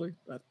potentially.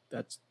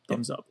 That's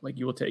thumbs up. Like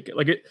you will take it.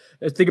 Like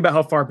think about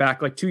how far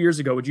back, like 2 years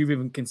ago, would you have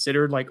even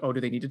considered like, oh,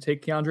 do they need to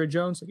take Keandre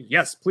Jones? Like,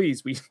 yes,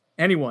 please.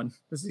 Anyone.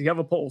 You have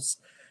a pulse.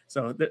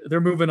 So they're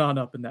moving on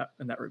up in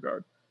that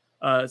regard.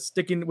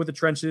 Sticking with the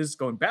trenches,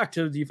 going back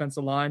to the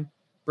defensive line,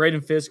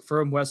 Braden Fisk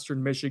from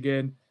Western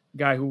Michigan,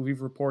 guy who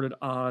we've reported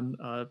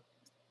on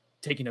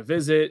taking a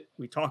visit.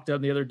 We talked to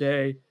him the other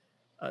day.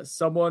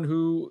 Someone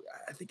who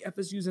I think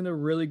FSU's in a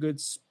really good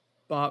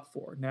spot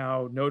for.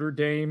 Now, Notre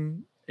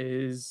Dame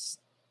is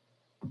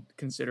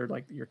considered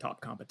like your top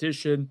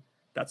competition.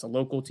 That's a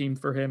local team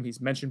for him. He's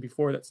mentioned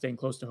before that staying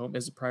close to home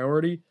is a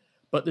priority.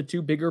 But the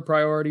 2 bigger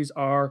priorities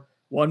are,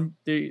 one,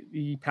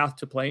 the path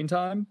to playing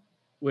time,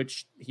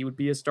 which he would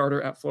be a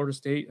starter at Florida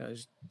State.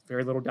 There's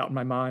very little doubt in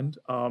my mind.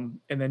 And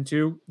then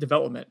 2,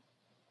 development.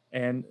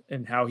 And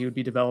how he would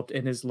be developed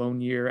in his lone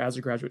year as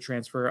a graduate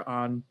transfer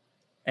on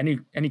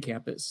any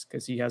campus,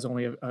 because he has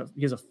only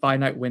a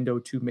finite window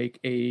to make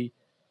an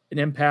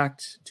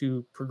impact,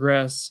 to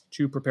progress,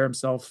 to prepare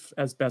himself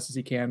as best as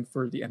he can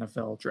for the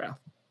NFL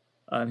draft.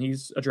 And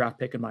he's a draft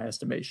pick in my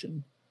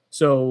estimation.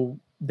 So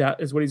that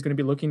is what he's going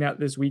to be looking at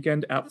this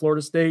weekend at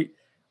Florida State.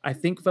 I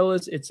think,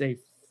 fellas, it's a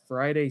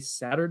Friday,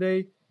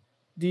 Saturday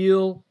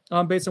deal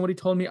based on what he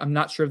told me. I'm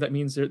not sure if that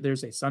means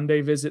there's a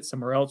Sunday visit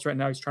somewhere else right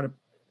now. He's trying to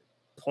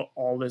put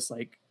all this,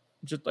 like,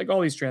 just like all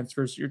these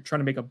transfers, you're trying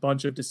to make a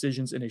bunch of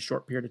decisions in a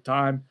short period of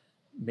time.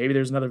 Maybe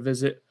there's another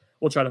visit.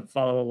 We'll try to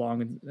follow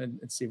along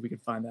and see if we can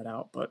find that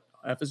out. But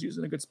FSU's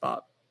in a good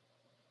spot.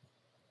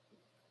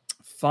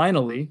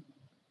 Finally,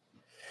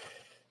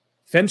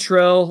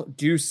 Fentrell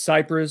Deuce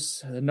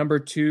Cypress, the number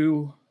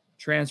 2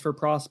 transfer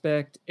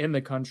prospect in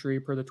the country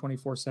per the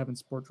 24/7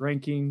 Sports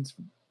rankings.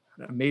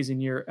 Had an amazing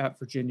year at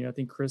Virginia. I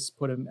think Chris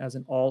put him as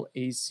an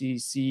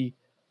all-ACC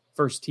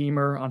first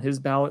teamer on his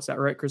ballot. Is that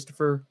right,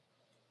 Christopher?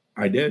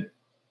 I did.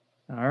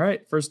 All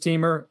right. First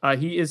teamer.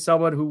 He is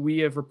someone who we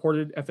have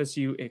reported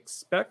FSU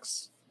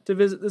expects to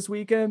visit this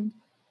weekend.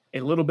 A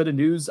little bit of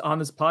news on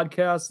this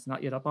podcast. It's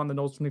not yet up on the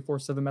Noles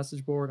 24/7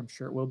 message board. I'm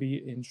sure it will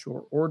be in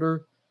short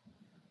order.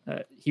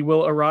 He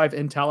will arrive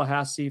in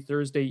Tallahassee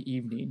Thursday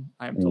evening.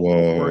 I am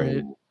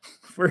told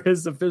for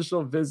his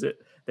official visit.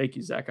 Thank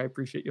you, Zach. I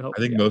appreciate you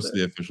helping. I think most of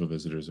the official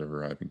visitors are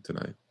arriving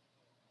tonight.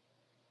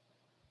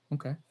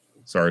 Okay.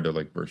 Sorry to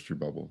burst your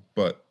bubble,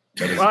 but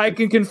I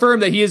can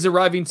confirm that he is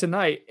arriving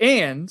tonight.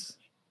 And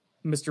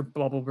Mr.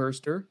 Bubble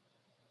Burster,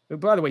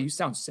 by the way, you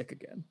sound sick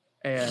again.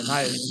 And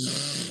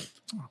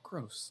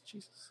gross.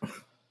 Jesus.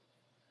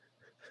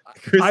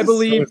 I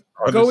believe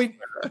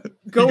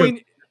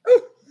going.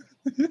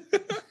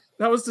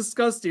 That was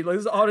disgusting. Like,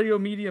 this is audio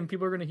medium.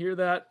 People are going to hear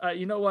that.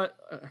 You know what?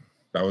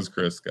 That was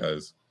Chris,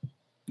 guys.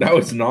 That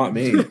was not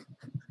me.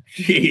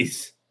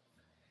 Jeez.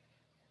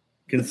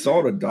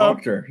 Consult a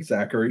doctor,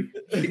 Zachary.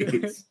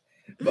 Jeez.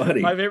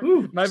 buddy.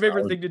 My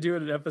favorite thing to do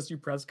at an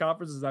FSU press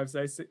conference is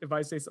if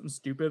I say something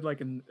stupid,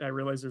 like, and I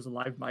realize there's a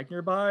live mic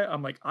nearby,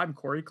 I'm like, I'm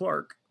Corey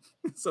Clark.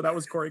 So that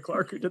was Corey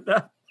Clark who did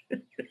that.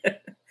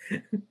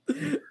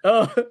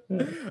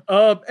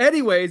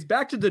 Anyways,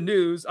 back to the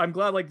news. I'm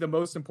glad, like, the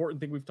most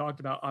important thing we've talked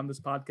about on this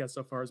podcast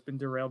so far has been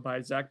derailed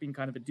by Zach being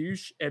kind of a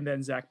douche and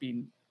then Zach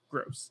being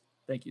gross.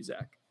 Thank you,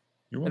 Zach.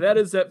 And that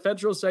is that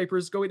Fentrell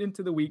Cypress going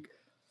into the week.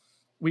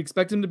 We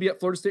expect him to be at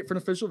Florida State for an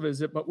official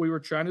visit, but we were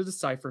trying to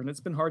decipher, and it's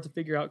been hard to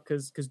figure out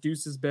because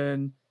Deuce has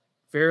been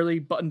fairly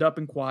buttoned up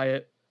and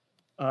quiet.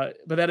 But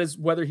that is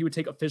whether he would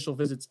take official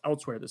visits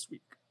elsewhere this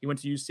week. He went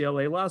to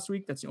UCLA last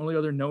week. That's the only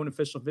other known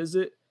official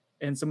visit,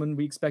 and someone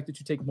we expected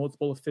to take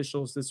multiple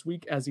officials this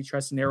week as he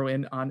tries to narrow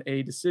in on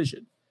a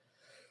decision.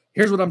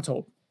 Here's what I'm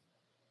told.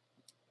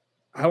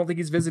 I don't think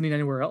he's visiting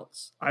anywhere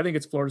else. I think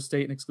it's Florida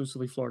State and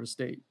exclusively Florida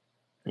State.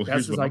 Well,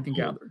 that's as I can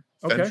gather.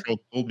 Okay. Fentrell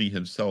told me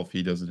himself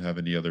he doesn't have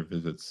any other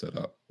visits set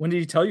up. When did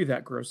he tell you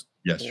that, Gross?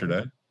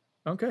 Yesterday.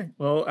 Okay.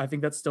 Well, I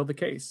think that's still the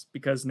case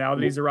because now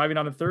that he's arriving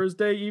on a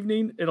Thursday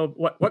evening,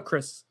 what,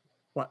 Chris?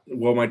 What?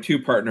 Well, my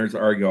two partners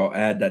argue. I'll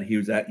add that he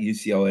was at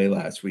UCLA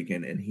last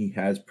weekend, and he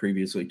has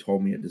previously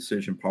told me a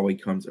decision probably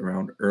comes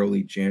around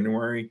early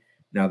January.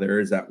 Now, there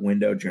is that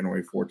window,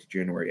 January 4th to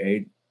January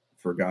 8th,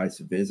 for guys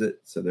to visit.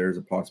 So there's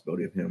a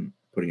possibility of him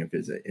putting a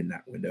visit in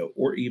that window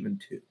or even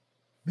two.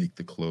 Make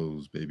the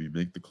close, baby.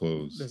 Make the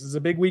close. This is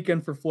a big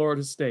weekend for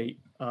Florida State.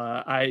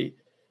 I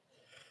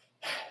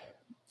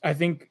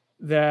think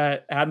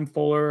that Adam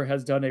Fuller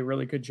has done a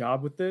really good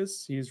job with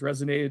this. He's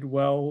resonated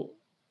well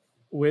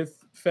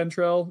with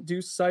Fentrell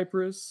Deuce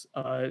Cypress.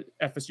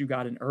 FSU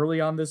got in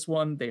early on this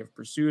one. They have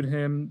pursued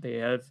him. They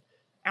have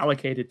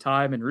allocated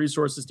time and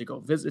resources to go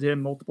visit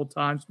him multiple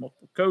times,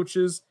 multiple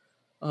coaches.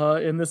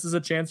 And this is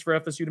a chance for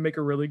FSU to make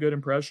a really good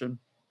impression.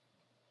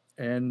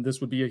 And this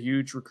would be a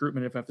huge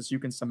recruitment if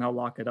FSU can somehow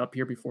lock it up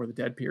here before the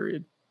dead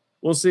period.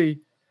 We'll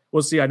see.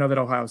 We'll see. I know that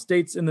Ohio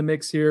State's in the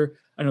mix here.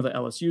 I know that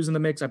LSU's in the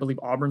mix. I believe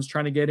Auburn's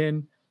trying to get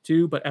in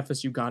too, but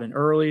FSU got in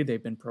early.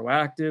 They've been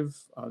proactive.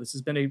 This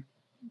has been a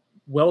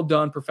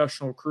well-done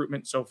professional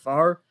recruitment so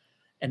far.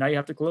 And now you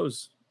have to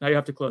close. I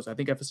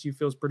think FSU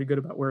feels pretty good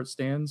about where it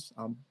stands.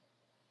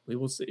 We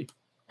will see.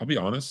 I'll be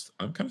honest.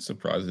 I'm kind of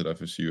surprised that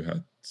FSU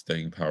had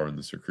staying power in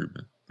this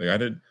recruitment. Like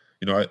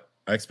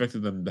I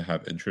expected them to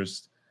have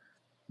interest.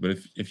 But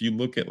if you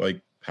look at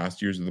like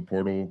past years of the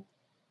portal,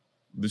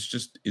 this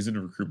just isn't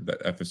a recruitment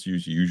that FSU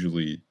is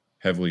usually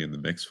heavily in the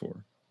mix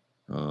for.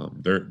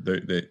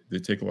 They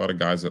take a lot of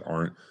guys that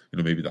aren't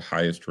maybe the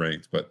highest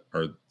ranked, but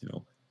are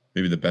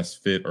maybe the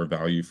best fit or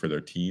value for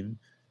their team.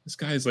 This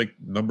guy is like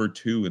number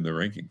 2 in the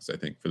rankings, I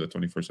think, for the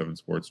 24/7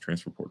 Sports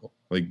transfer portal.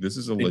 Like this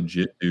is a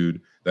legit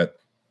dude that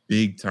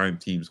big time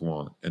teams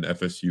want, and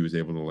FSU is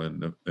able to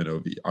land an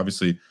OV.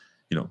 Obviously,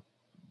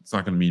 it's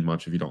not going to mean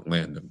much if you don't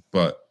land him,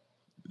 but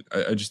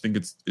I just think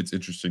it's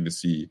interesting to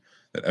see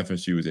that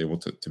FSU is able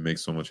to make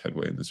so much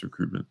headway in this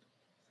recruitment.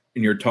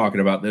 And you're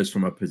talking about this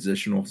from a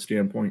positional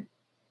standpoint?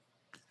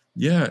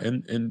 Yeah,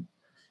 and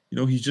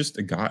he's just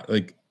a guy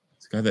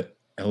that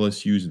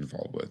LSU's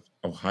involved with,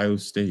 Ohio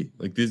State.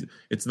 Like this,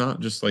 it's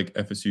not just like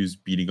FSU's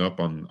beating up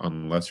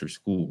on lesser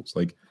schools.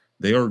 Like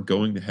they are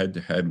going head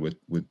to head with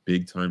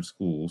big time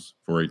schools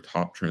for a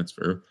top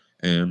transfer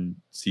and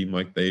seem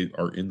like they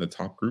are in the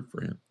top group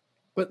for him.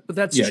 But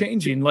that's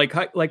changing. Like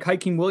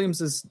Hakeem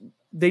Williams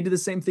they did the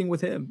same thing with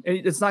him. And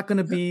it's not going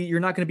to be, you're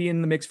not going to be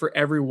in the mix for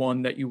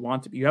everyone that you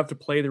want to be. You have to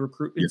play the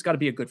recruit. It's got to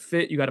be a good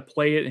fit. You got to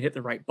play it and hit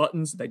the right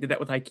buttons. They did that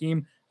with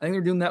Hakeem. I think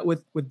they're doing that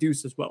with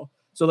Deuce as well.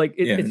 So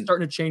it's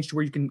starting to change to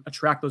where you can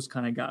attract those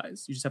kind of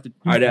guys. You just have to.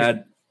 I'd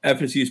add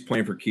FSU's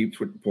playing for keeps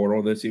with the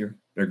portal this year.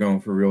 They're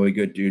going for really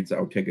good dudes that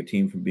will take a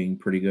team from being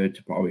pretty good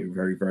to probably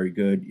very, very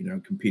good,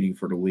 competing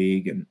for the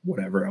league and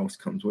whatever else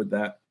comes with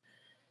that.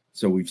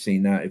 So we've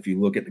seen that. If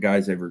you look at the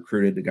guys they've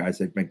recruited, the guys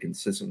they've been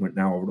consistent with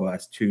now over the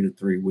last 2 to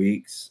 3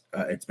 weeks,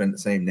 it's been the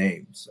same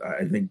names.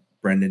 I think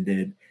Brendan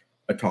did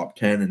a top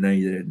 10 and then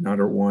he did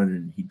another one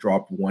and he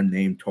dropped one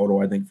name total,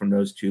 I think, from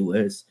those 2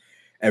 lists.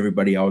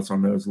 Everybody else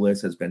on those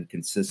lists has been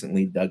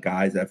consistently the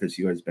guys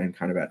FSU has been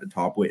kind of at the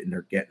top with, and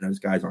they're getting those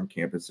guys on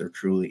campus. They're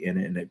truly in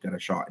it, and they've got a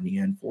shot in the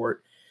end for it.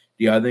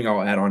 The other thing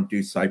I'll add on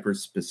Deuce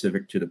Cypress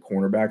specific to the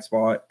cornerback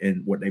spot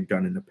and what they've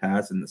done in the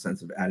past in the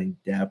sense of adding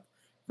depth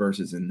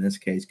versus in this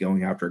case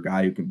going after a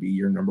guy who can be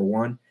your number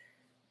one.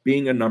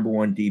 Being a number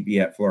 1 DB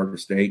at Florida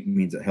State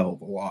means a hell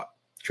of a lot.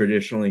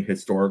 Traditionally,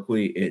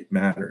 historically, it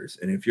matters.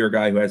 And if you're a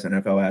guy who has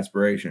NFL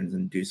aspirations,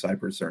 and Deuce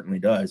Cypress certainly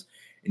does,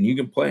 and you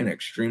can play an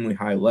extremely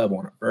high level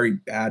on a very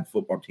bad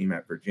football team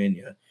at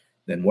Virginia,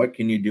 then what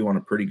can you do on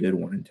a pretty good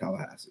one in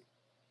Tallahassee?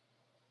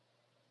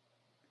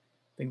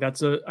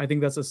 I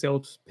think that's a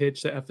sales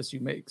pitch that FSU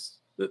makes.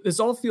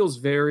 This all feels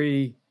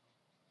very,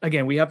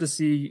 again, we have to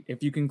see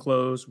if you can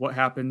close, what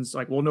happens.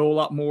 Like we'll know a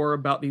lot more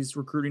about these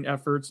recruiting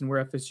efforts and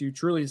where FSU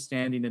truly is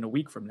standing in a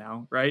week from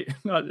now, right?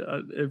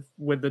 If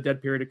when the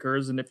dead period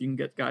occurs and if you can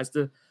get guys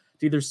to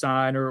either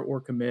sign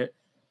or commit.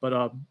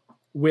 But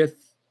with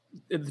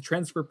the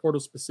transfer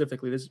portal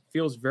specifically, this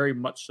feels very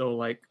much so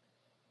like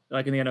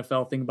Like in the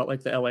NFL, think about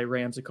like the LA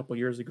Rams a couple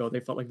years ago. They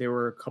felt like they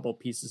were a couple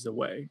pieces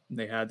away. And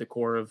they had the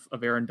core of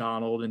Aaron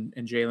Donald and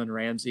Jalen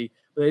Ramsey,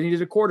 but they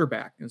needed a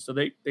quarterback. And so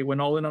they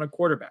went all in on a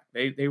quarterback.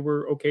 They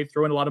were okay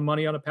throwing a lot of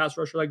money on a pass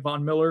rusher like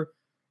Von Miller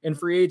in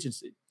free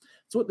agency.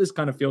 That's what this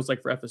kind of feels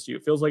like for FSU.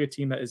 It feels like a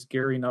team that is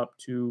gearing up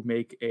to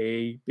make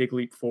a big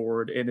leap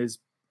forward and is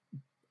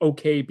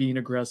okay being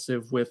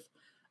aggressive with,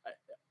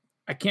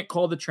 I can't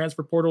call the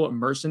transfer portal a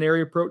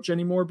mercenary approach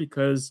anymore,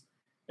 because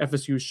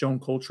FSU has shown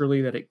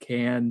culturally that it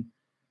can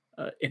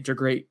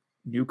integrate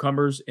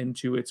newcomers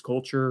into its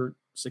culture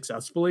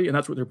successfully. And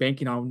that's what they're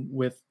banking on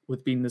with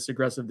being this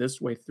aggressive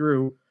this way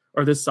through,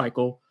 or this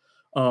cycle.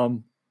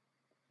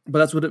 But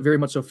that's what it very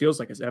much so feels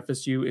like, as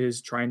FSU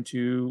is trying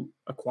to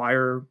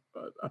acquire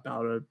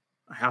about a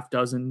half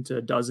dozen to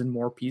a dozen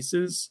more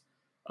pieces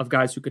of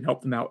guys who can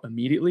help them out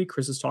immediately.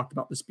 Chris has talked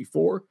about this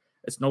before.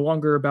 It's no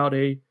longer about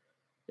 2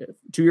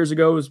 years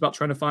ago, it was about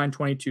trying to find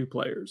 22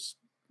 players.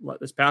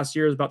 This past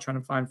year is about trying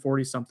to find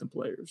 40-something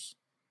players.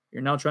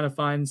 You're now trying to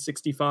find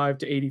 65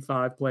 to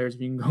 85 players,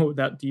 if you can go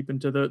that deep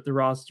into the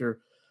roster,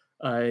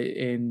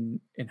 and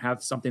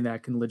have something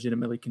that can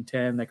legitimately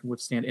contend, that can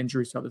withstand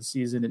injuries throughout the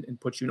season, and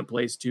put you in a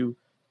place to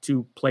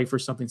play for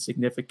something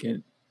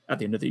significant at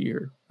the end of the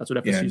year. That's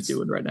what FSU is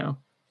doing right now.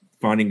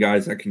 Finding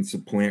guys that can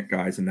supplant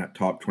guys in that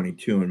top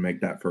 22 and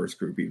make that first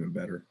group even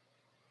better.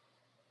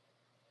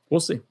 We'll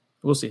see.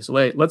 So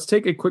let's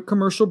take a quick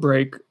commercial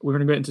break. We're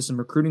going to get into some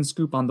recruiting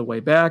scoop on the way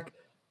back.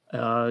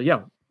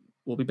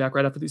 We'll be back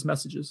right after these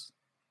messages.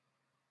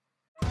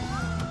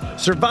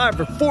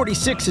 Survivor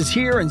 46 is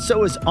here, and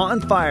so is On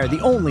Fire, the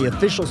only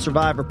official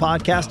Survivor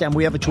podcast, and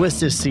we have a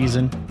twist this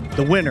season.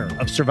 The winner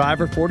of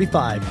Survivor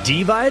 45,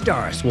 Dee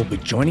Valladares, will be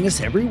joining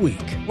us every week.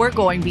 We're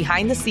going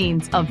behind the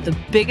scenes of the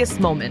biggest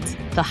moments,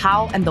 the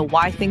how and the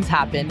why things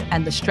happen,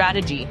 and the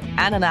strategy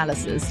and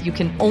analysis you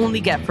can only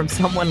get from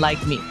someone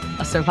like me,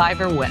 a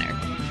Survivor winner.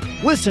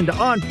 Listen to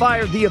On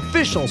Fire, the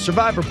official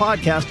Survivor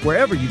podcast,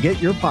 wherever you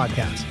get your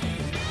podcasts.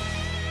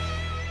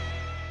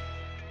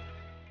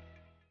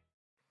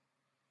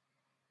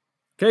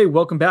 Okay,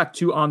 welcome back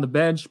to On the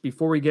Bench.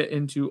 Before we get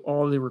into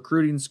all the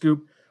recruiting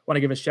scoop, I want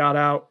to give a shout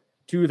out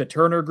to the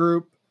Turner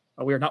Group.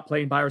 We are not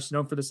playing Buyer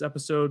Sonone for this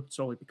episode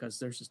solely because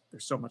there's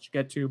so much to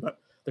get to, but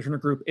the Turner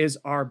Group is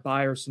our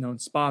Buyer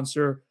Sonone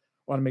sponsor.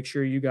 I want to make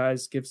sure you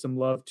guys give some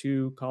love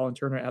to Colin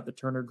Turner at the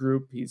Turner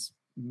Group. He's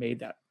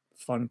made that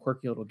fun,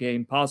 quirky little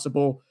game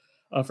possible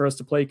for us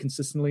to play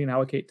consistently and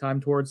allocate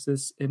time towards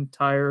this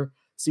entire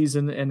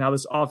season and now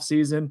this off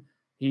season.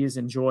 He's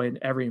enjoying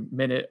every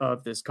minute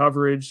of this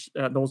coverage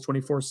at Noles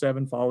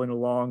 24/7, following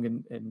along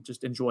and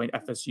just enjoying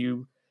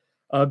FSU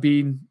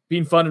being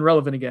fun and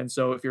relevant again.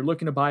 So if you're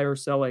looking to buy or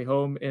sell a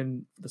home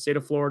in the state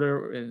of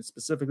Florida, and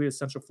specifically the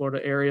Central Florida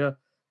area,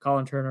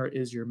 Colin Turner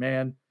is your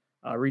man.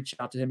 Reach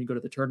out to him. You go to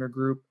the Turner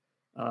Group.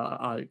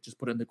 Just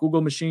put it in the Google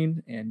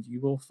machine, and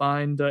you will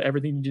find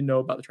everything you need to know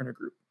about the Turner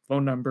Group.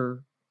 Phone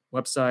number,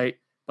 website,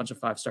 bunch of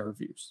 5-star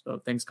reviews. So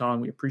thanks,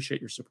 Colin. We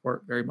appreciate your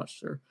support very much,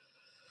 sir.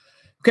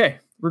 Okay,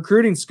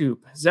 recruiting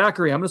scoop.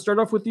 Zachary, I'm going to start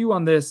off with you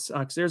on this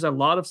because there's a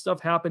lot of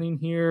stuff happening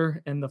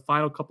here in the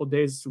final couple of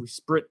days as we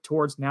sprint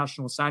towards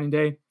National Signing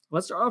Day.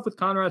 Let's start off with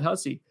Conrad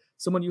Hussey,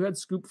 someone you had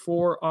scoop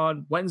for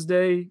on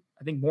Wednesday,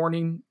 I think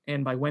morning,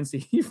 and by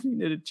Wednesday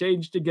evening it had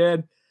changed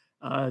again.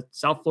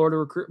 South Florida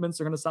recruitments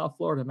are going to South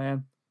Florida,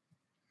 man.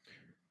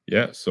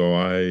 Yeah, so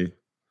I,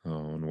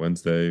 on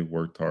Wednesday,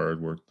 worked hard,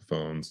 worked the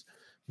phones.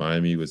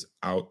 Miami was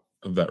out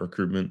of that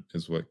recruitment,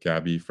 is what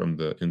Gabby from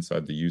the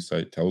Inside the U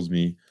site tells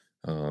me.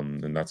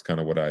 And that's kind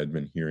of what I had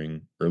been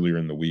hearing earlier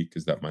in the week,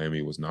 is that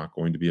Miami was not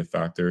going to be a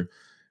factor,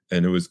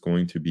 and it was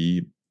going to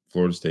be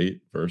Florida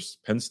State versus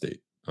Penn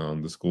State,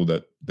 the school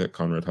that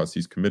Conrad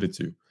Hussey's committed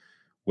to.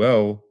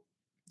 Well,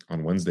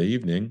 on Wednesday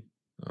evening,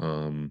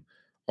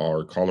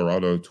 our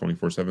Colorado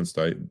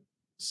 24/7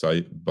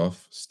 site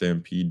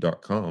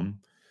buffstampede.com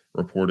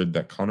reported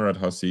that Conrad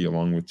Hussey,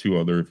 along with 2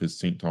 other of his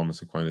St.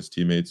 Thomas Aquinas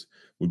teammates,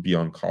 would be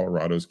on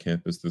Colorado's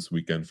campus this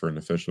weekend for an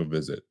official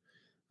visit.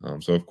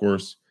 So, of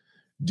course,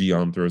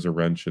 Dion throws a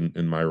wrench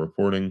in my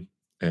reporting,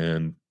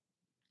 and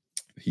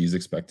he's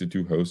expected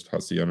to host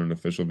Hussey on an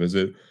official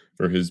visit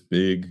for his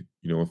big,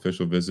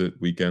 official visit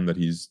weekend that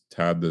he's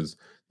tabbed as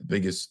the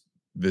biggest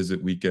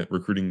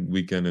recruiting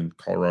weekend in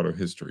Colorado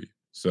history.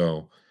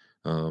 So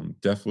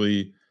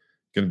definitely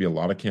going to be a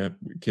lot of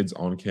kids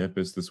on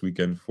campus this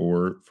weekend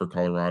for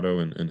Colorado,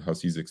 and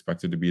Hussey's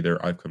expected to be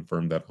there. I've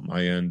confirmed that on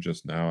my end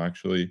just now,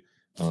 actually.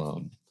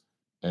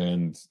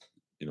 And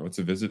it's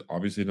a visit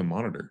obviously to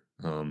monitor.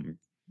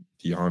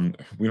 Dion,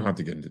 we don't have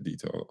to get into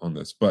detail on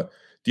this, but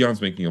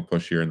Dion's making a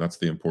push here, and that's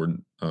the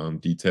important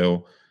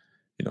detail.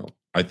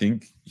 I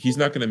think Hussey's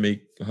not going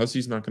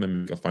to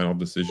make a final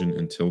decision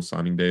until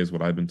signing day, is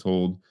what I've been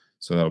told.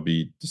 So that'll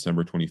be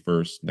December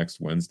 21st, next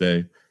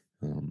Wednesday.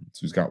 So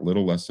he's got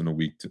little less than a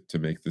week to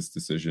make this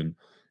decision.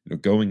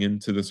 Going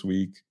into this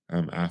week,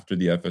 after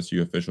the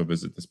FSU official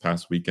visit this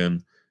past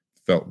weekend,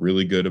 felt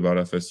really good about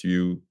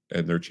FSU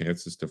and their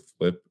chances to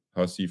flip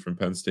Hussey from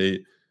Penn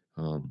State.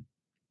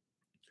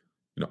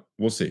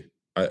 We'll see.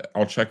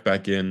 I'll check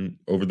back in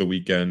over the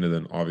weekend, and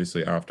then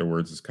obviously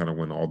afterwards is kind of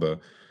when all the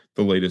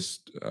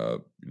latest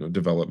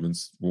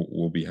developments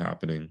will be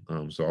happening.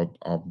 So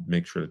I'll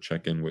make sure to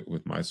check in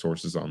with my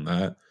sources on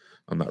that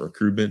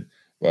recruitment.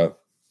 But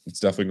it's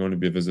definitely going to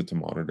be a visit to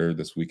monitor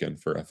this weekend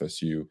for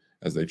FSU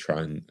as they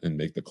try and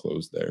make the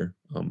close there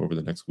over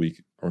the next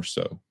week or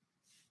so.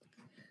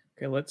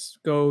 Okay, let's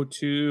go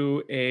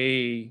to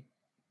a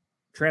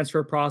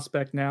transfer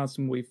prospect now.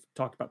 Some we've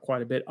talked about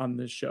quite a bit on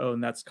this show,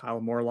 and that's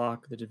Kyle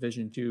Morlock, the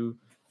Division II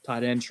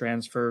tight end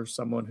transfer,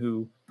 someone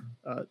who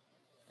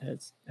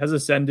has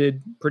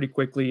ascended pretty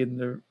quickly in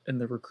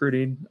the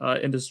recruiting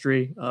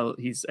industry.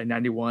 He's a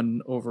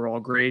 91 overall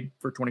grade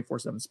for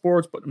 24/7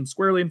 Sports, putting him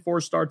squarely in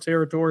 4-star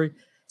territory.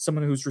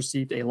 Someone who's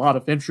received a lot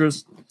of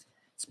interest.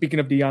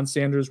 Speaking of Deion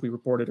Sanders, we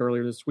reported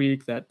earlier this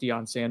week that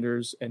Deion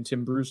Sanders and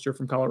Tim Brewster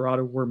from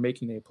Colorado were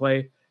making a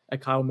play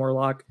at Kyle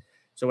Morlock.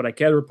 So what I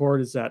can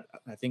report is that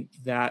I think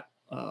that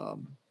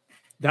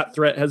that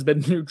threat has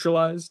been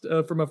neutralized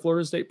from a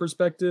Florida State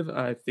perspective.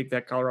 I think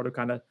that Colorado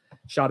kind of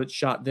shot its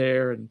shot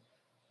there, and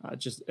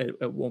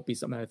it won't be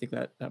something I think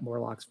that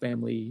Morlock's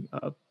family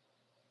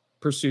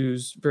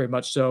pursues very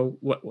much so.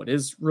 What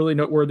is really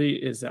noteworthy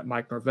is that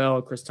Mike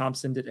Norvell, Chris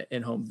Thompson did an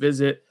in-home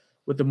visit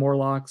with the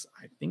Morlocks,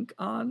 I think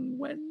on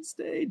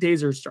Wednesday.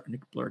 Days are starting to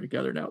blur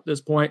together now at this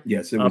point.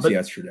 Yes, it was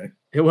yesterday.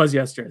 It was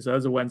yesterday, so it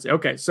was a Wednesday.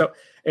 Okay, so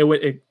it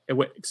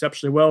went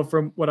exceptionally well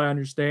from what I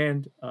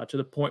understand, to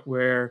the point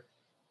where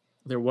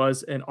there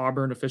was an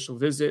Auburn official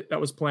visit that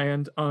was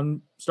planned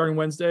on starting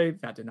Wednesday.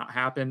 That did not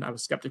happen. I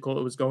was skeptical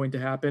it was going to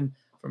happen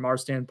from our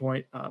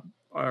standpoint.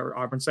 Our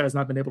Auburn side has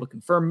not been able to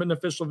confirm an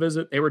official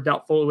visit. They were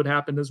doubtful it would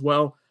happen as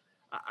well.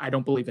 I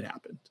don't believe it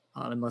happened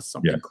unless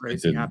something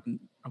crazy happened.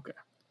 Okay.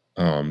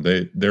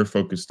 They're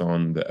focused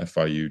on the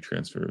FIU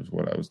transfer is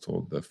what I was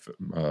told. The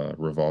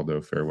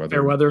Rivaldo Fairweather.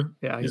 Fairweather,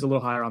 yeah, he's a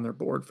little higher on their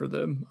board for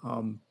them.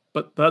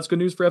 But that's good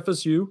news for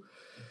FSU.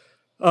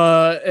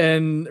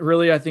 And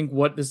really, I think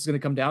what this is going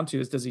to come down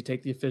to is, does he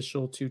take the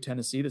official to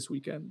Tennessee this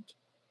weekend?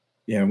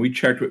 Yeah, we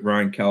checked with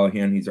Ryan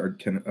Callahan. He's our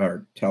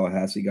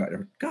Tallahassee guy.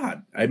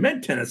 God, I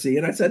meant Tennessee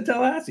and I said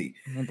Tallahassee.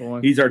 Oh boy.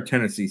 He's our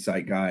Tennessee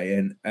site guy.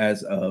 And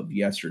as of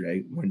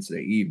yesterday,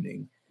 Wednesday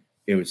evening,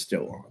 it was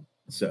still on.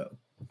 So,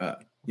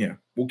 yeah,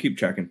 we'll keep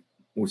checking.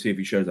 We'll see if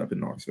he shows up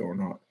in Knoxville or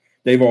not.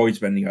 They've always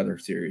been the other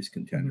serious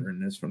contender in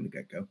this from the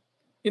get-go.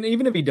 And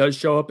even if he does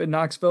show up in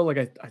Knoxville,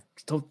 like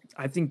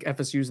I think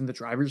FSU's in the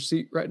driver's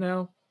seat right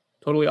now.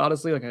 Totally,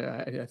 honestly, like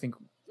I think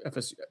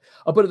FSU.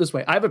 I'll put it this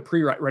way: I have a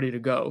pre-write ready to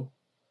go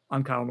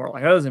on Kyle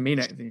Morlock. That doesn't mean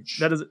anything.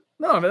 That doesn't.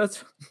 No, I mean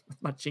that's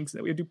not jinxing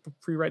it. We do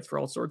pre-writes for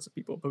all sorts of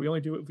people, but we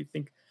only do it if we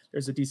think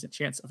there's a decent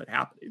chance of it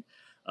happening.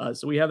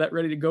 So we have that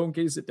ready to go in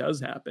case it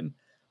does happen.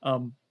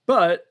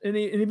 But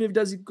even if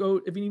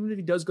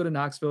he does go to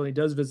Knoxville and he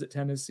does visit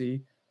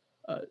Tennessee,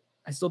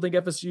 I still think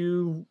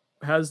FSU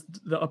has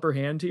the upper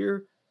hand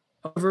here.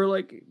 However,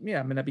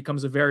 that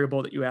becomes a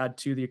variable that you add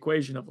to the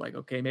equation of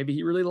okay, maybe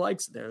he really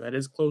likes it there. That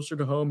is closer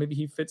to home. Maybe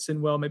he fits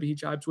in well. Maybe he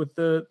jibes with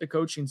the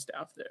coaching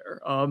staff there.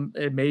 And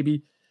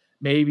maybe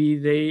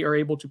they are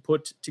able to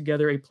put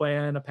together a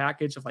plan, a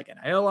package of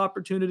NIL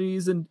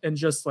opportunities and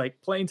just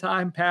playing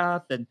time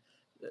path. And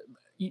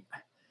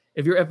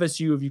if you're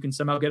FSU, if you can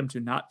somehow get them to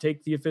not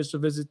take the official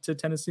visit to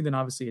Tennessee, then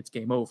obviously it's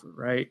game over,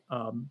 right?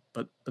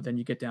 But then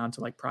you get down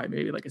to probably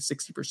maybe a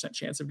 60%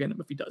 chance of getting him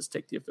if he does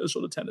take the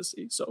official to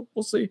Tennessee. So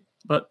we'll see.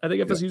 But I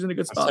think FSU's in a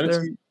good spot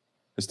there.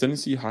 Has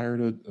Tennessee hired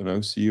an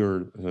OC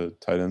or a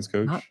tight ends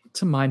coach? Not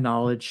to my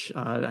knowledge.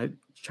 I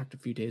checked a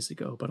few days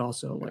ago, but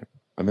also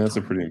I mean, that's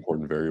a pretty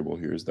important variable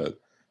here is that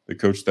the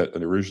coach that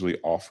originally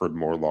offered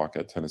Morlock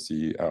at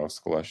Tennessee,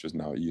 Alex Kalesh, is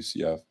now at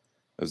UCF.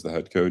 As the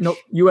head coach. Nope,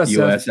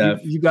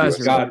 USF. You guys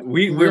are God.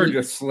 We were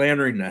just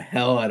slandering the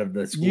hell out of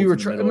the school. You were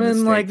trying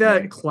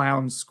that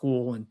clown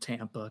school in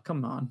Tampa.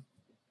 Come on,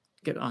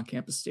 get on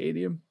campus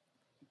stadium.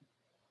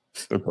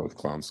 They're both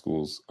clown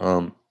schools.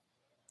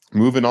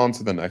 Moving on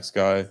to the next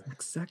guy.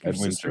 Your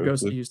sister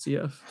goes to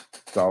UCF,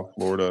 South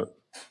Florida.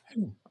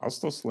 I'll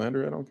still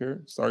slander. I don't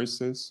care. Sorry,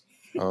 sis.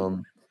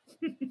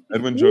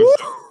 Edwin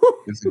Joseph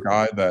is a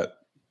guy that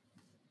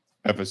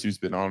FSU's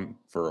been on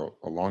for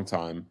a long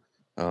time.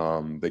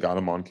 They got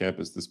him on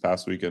campus this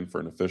past weekend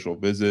for an official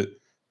visit,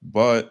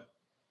 but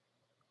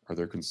are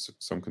there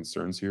some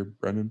concerns here,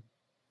 Brendan?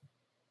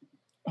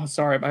 Oh,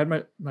 sorry. I had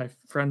my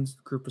friends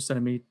group was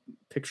sending me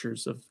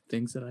pictures of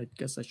things that I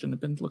guess I shouldn't have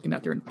been looking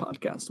at during the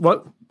podcast.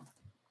 What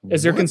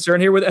is there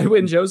concern here with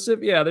Edwin Joseph?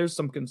 Yeah, there's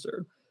some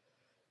concern.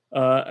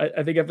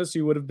 I think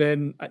FSU would have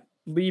been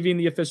leaving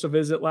the official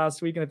visit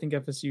last week, and I think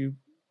FSU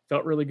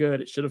felt really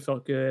good. It should have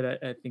felt good.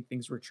 I think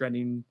things were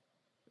trending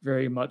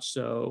very much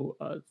so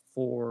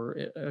for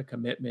a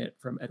commitment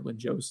from Edwin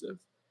Joseph.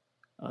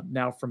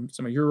 Now, from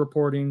some of your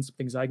reporting, some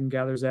things I can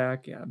gather,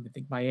 Zach, I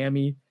think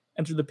Miami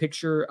entered the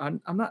picture. I'm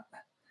not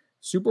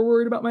super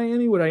worried about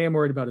Miami. What I am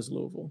worried about is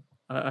Louisville.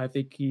 I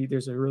think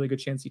there's a really good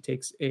chance he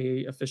takes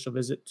a official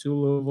visit to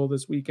Louisville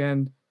this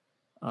weekend.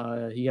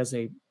 He has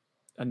a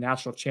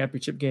national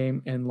championship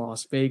game in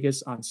Las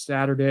Vegas on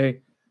Saturday,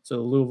 so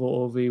the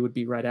Louisville OV would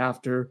be right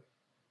after.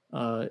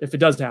 if it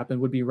does happen,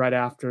 would be right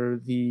after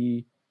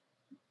the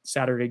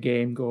Saturday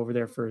game. Go over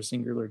there for a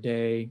singular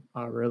day,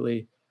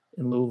 really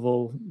in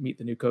Louisville, meet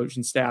the new coach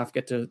and staff,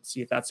 get to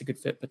see if that's a good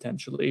fit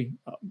potentially.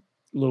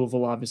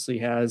 Louisville obviously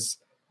has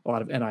a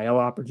lot of NIL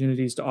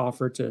opportunities to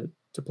offer to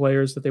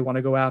players that they want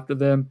to go after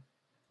them.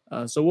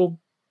 So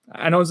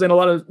I know I'm saying a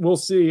lot of we'll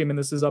see. I mean,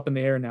 this is up in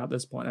the air now at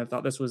this point. I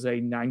thought this was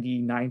a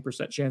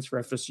 99% chance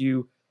for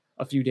FSU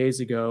a few days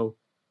ago.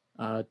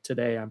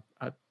 Today,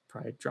 I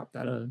probably dropped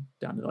that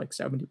down to like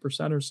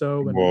 70% or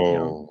so. And,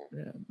 Whoa.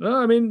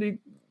 I mean,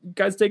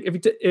 guys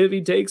if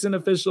he takes an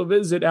official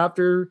visit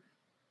after,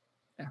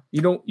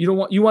 you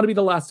want to be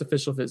the last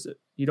official visit.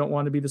 You don't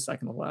want to be the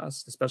second to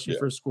last, especially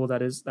for a school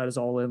that is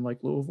all in like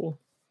Louisville.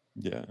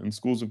 Yeah, and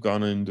schools have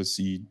gone in to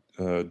see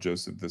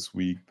Joseph this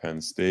week.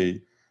 Penn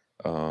State,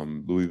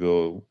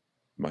 Louisville,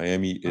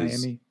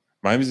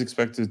 Miami's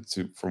expected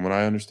to, from what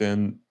I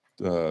understand,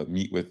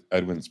 meet with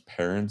Edwin's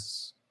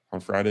parents on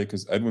Friday,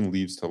 because Edwin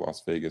leaves to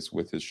Las Vegas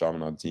with his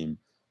Chaminade team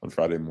on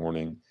Friday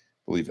morning.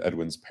 I believe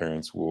Edwin's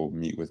parents will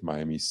meet with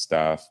Miami's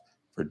staff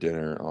for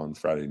dinner on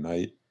Friday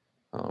night.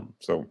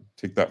 So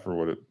take that for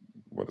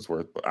what it's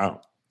worth. But I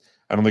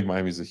don't think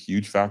Miami's a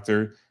huge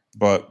factor.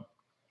 But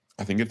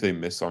I think if they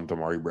miss on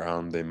Damari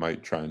Brown, they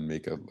might try and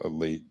make a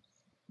late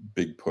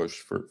big push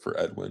for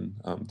Edwin.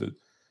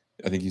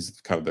 I think he's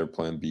kind of their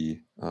plan B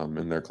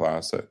in their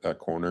class at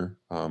corner.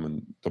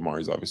 And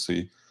Damari's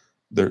obviously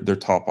their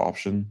top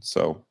option.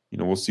 So,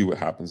 we'll see what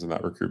happens in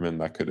that recruitment.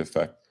 That could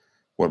affect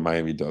what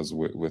Miami does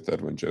with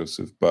Edwin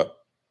Joseph. But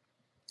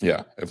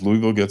yeah, if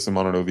Louisville gets him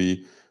on an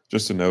OV,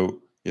 just a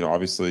note,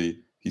 obviously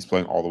he's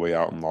playing all the way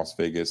out in Las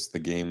Vegas. The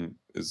game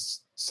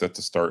is set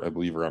to start, I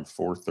believe, around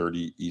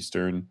 4:30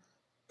 Eastern.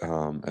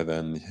 And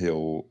then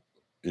he'll,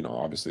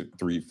 obviously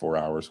 3-4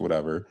 hours,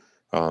 whatever.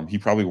 He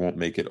probably won't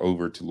make it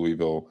over to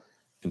Louisville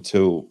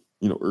until,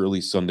 early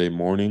Sunday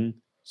morning.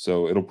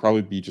 So it'll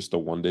probably be just a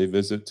one-day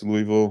visit to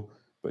Louisville.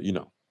 But,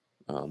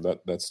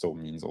 that still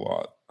means a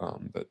lot.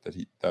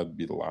 That would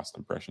be the last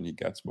impression he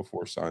gets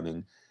before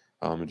signing.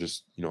 And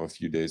just, a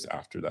few days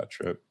after that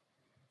trip.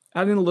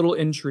 Adding a little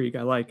intrigue.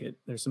 I like it.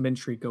 There's some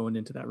intrigue going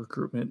into that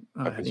recruitment.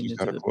 He's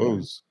got to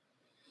close.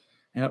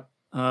 Yep.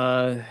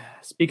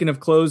 Speaking of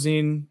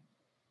closing,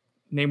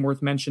 name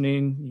worth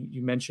mentioning.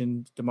 You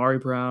mentioned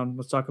Damari Brown.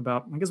 Let's talk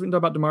about. I guess we can talk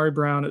about Damari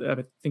Brown.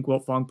 I think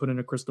Wilt Fong put in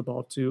a crystal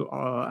ball too.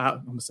 I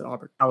almost said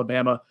Auburn,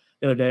 Alabama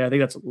the other day. I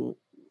think that's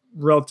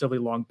relatively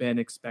long been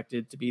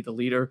expected to be the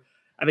leader.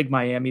 I think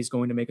Miami's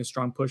going to make a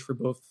strong push for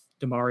both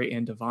Damari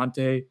and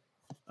Devontae.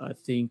 I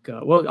think.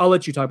 Well, I'll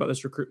let you talk about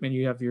this recruitment.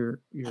 You have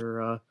your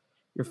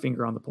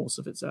finger on the pulse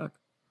of it, Zach.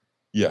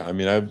 Yeah, I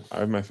mean, I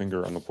have my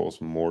finger on the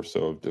pulse more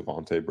so of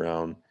Devontae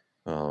Brown.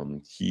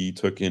 He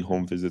took in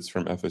home visits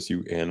from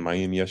FSU and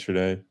Miami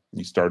yesterday.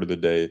 He started the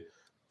day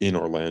in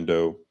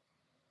Orlando.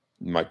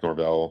 Mike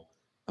Norvell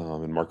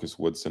and Marcus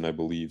Woodson, I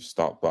believe,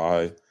 stopped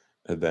by.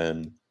 And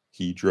then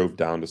he drove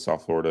down to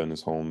South Florida in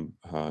his home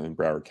in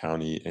Broward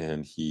County,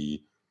 and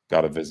he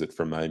got a visit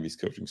from Miami's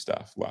coaching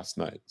staff last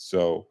night.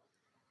 So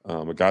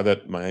a guy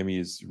that Miami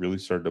has really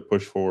started to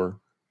push for.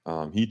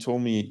 He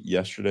told me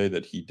yesterday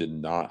that he did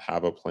not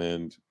have a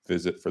planned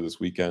visit for this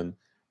weekend,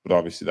 but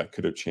obviously that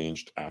could have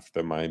changed after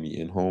the Miami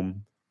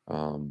in-home.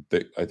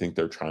 I think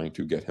they're trying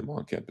to get him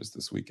on campus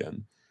this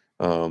weekend.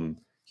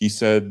 He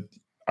said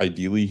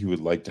ideally he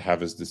would like to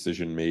have his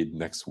decision made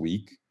next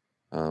week,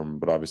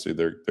 but obviously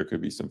there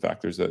could be some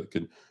factors that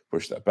could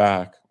push that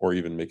back or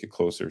even make it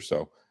closer.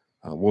 So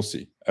we'll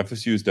see.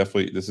 FSU is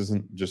definitely, this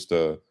isn't just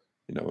an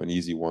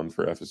easy one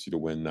for FSU to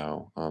win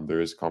now.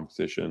 There is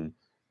competition,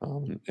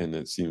 and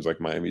it seems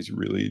like Miami's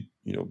really,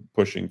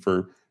 pushing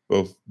for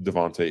both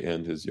Devontae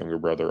and his younger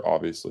brother,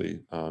 obviously,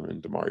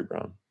 and Damari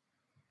Brown.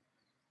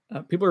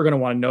 People are going to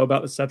want to know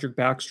about the Cedric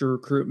Baxter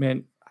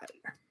recruitment.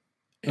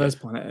 Let's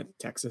point at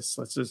Texas.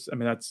 I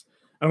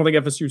don't think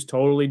FSU's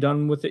totally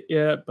done with it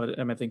yet, but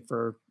I think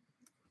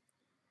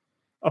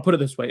I'll put it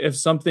this way. If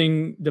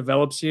something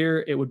develops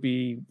here, it would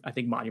be, I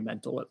think,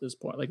 monumental at this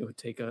point. Like it would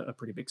take a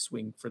pretty big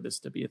swing for this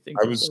to be a thing.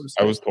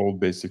 I was told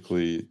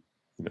basically,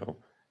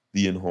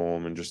 the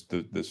in-home and just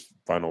this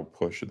final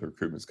push of the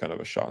recruitment is kind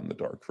of a shot in the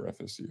dark for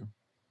FSU.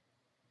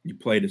 You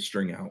play to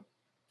string out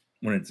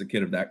when it's a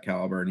kid of that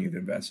caliber and you've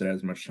invested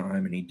as much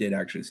time, and he did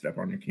actually step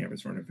on your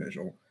campus for an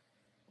official.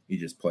 You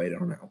just played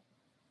on out.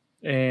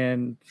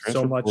 And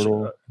so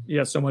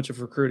much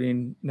of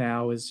recruiting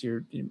now is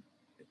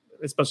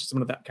especially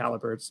someone of that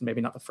caliber. It's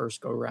maybe not the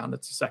first go around;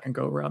 it's the second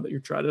go around that you're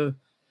trying to.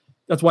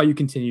 That's why you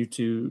continue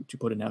to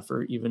put an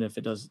effort, even if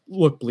it does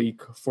look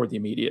bleak for the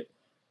immediate.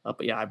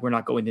 But yeah, we're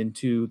not going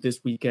into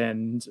this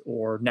weekend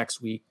or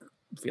next week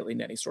feeling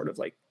any sort of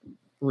like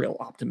real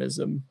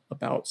optimism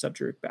about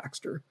Cedric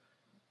Baxter.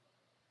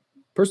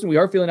 Personally, we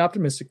are feeling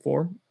optimistic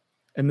for,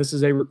 and this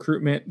is a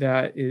recruitment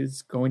that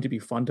is going to be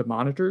fun to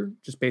monitor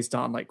just based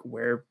on like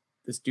where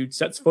this dude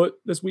sets foot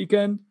this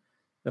weekend.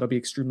 That'll be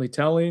extremely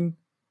telling.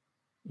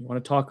 You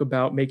want to talk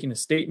about making a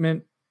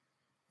statement.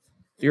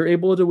 If you're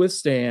able to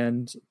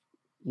withstand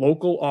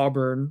local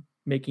Auburn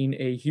making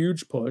a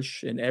huge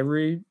push in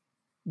every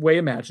way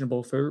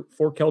imaginable for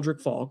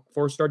Keldrick Falk,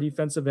 4-star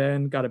defensive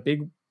end, got a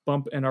big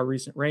bump in our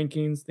recent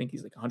rankings. I think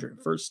he's like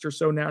 101st or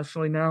so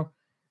nationally now.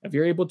 If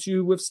you're able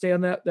to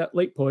withstand that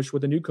late push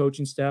with a new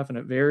coaching staff and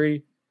a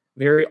very,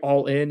 very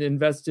all-in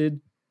invested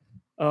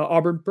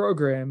Auburn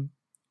program,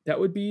 that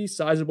would be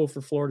sizable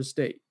for Florida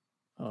State.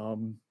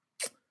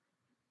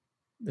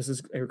 This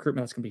is a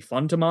recruitment that's going to be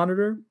fun to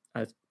monitor.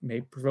 It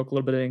may provoke a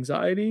little bit of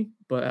anxiety,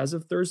 but as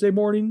of Thursday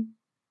morning,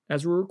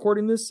 as we're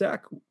recording this,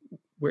 Zach,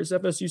 where's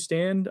FSU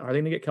stand? Are they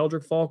going to get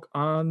Keldrick Falk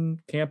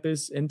on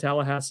campus in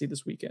Tallahassee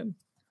this weekend?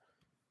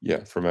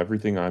 Yeah, from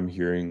everything I'm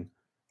hearing,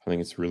 I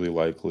think it's really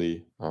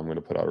likely. I'm going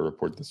to put out a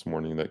report this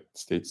morning that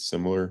states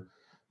similar,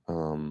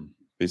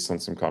 based on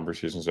some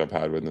conversations I've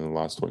had within the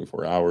last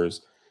 24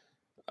 hours.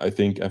 I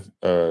think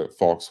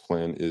Falk's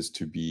plan is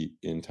to be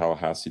in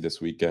Tallahassee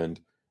this weekend.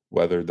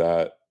 Whether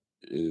that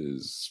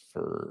is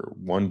for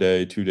 1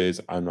 day, 2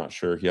 days, I'm not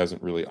sure. He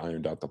hasn't really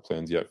ironed out the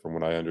plans yet from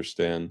what I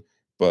understand.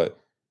 But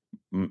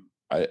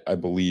I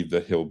believe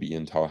that he'll be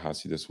in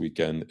Tallahassee this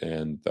weekend.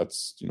 And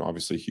that's,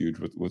 obviously huge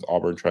with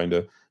Auburn trying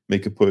to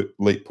make a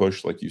late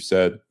push. Like you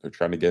said, they're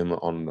trying to get him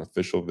on an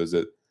official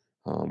visit.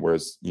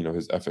 Whereas,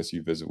 his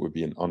FSU visit would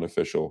be an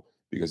unofficial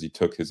because he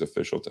took his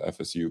official to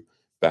FSU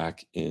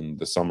back in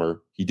the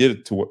summer. He did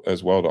it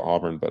as well to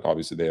Auburn, but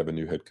obviously they have a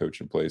new head coach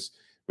in place,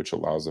 which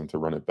allows them to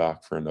run it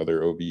back for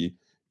another OB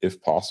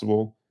if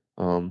possible.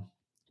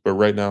 But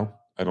right now,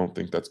 I don't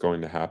think that's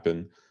going to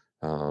happen.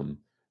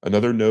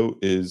 Another note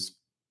is,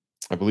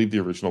 I believe the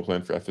original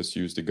plan for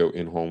FSU is to go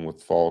in home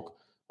with Falk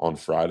on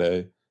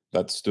Friday.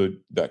 That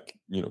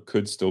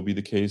could still be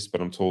the case,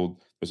 but I'm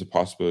told there's a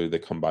possibility they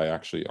come by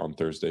actually on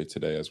Thursday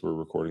today as we're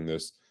recording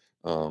this.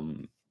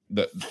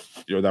 That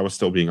was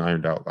still being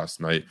ironed out last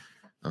night.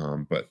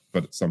 But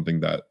it's something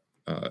that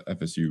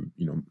FSU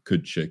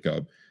could shake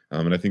up.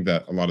 And I think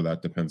that a lot of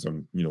that depends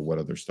on, what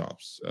other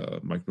stops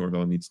Mike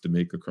Norvell needs to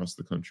make across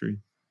the country.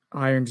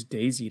 Iron's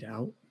daisied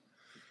out.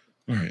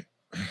 All right.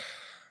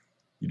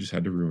 You just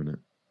had to ruin it.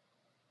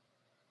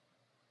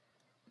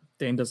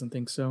 Dane doesn't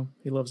think so.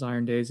 He loves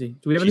Iron Daisy.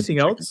 Do we have anything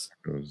else?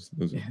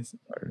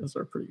 Those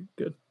are pretty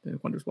good. He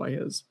wonders why he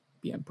has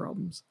BM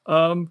problems.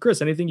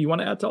 Chris, anything you want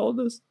to add to all of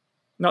this?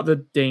 Not the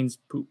Dane's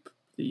poop.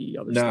 The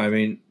other stuff. I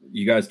mean,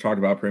 you guys talked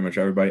about pretty much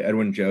everybody.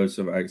 Edwin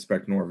Joseph, I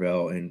expect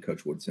Norvell and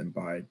Coach Woodson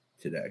by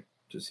today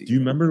to see. Do you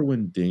remember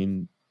when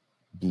Dane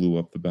blew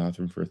up the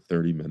bathroom for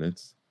 30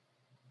 minutes?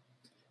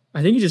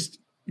 I think he just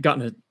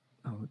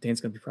Dane's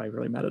going to be probably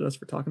really mad at us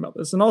for talking about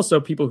this. And also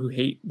people who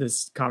hate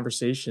this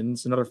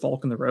conversation's another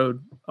Falk in the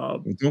road.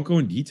 Don't go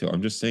in detail.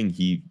 I'm just saying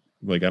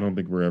I don't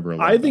think we're ever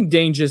allowed. I think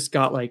Dane just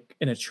got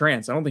in a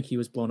trance. I don't think he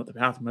was blown up the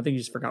bathroom. I think he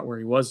just forgot where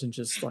he was and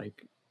just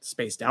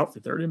spaced out for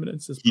 30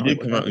 minutes. He did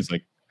come out. He's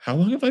like, how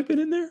long have I been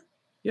in there?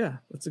 Yeah,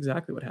 that's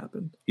exactly what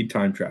happened. He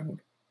time traveled.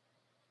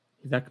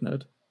 He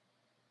Vecna'd.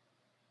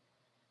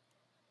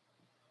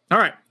 All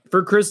right.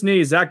 For Chris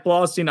Nee, Zach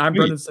Blostein, I'm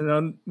Brendan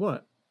Sonnone.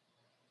 What?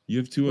 You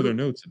have two other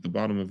notes at the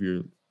bottom of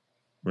your.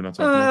 We're not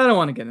talking. I don't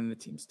want to get into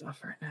team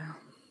stuff right now.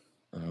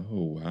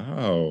 Oh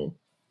wow!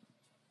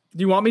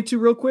 Do you want me to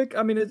real quick?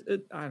 I mean, I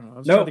don't know. I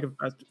was trying to think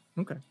of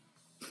okay.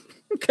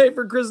 Okay,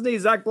 for Chris Nee,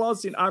 Zach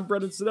Blostein, I'm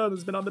Brendan Sonnone,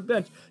 who's been on the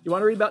bench. You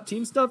want to read about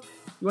team stuff?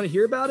 You want to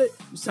hear about it?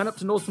 You sign up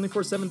to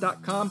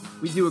Noles247.com.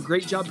 We do a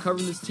great job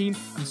covering this team.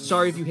 I'm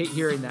sorry if you hate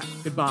hearing that.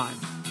 Goodbye.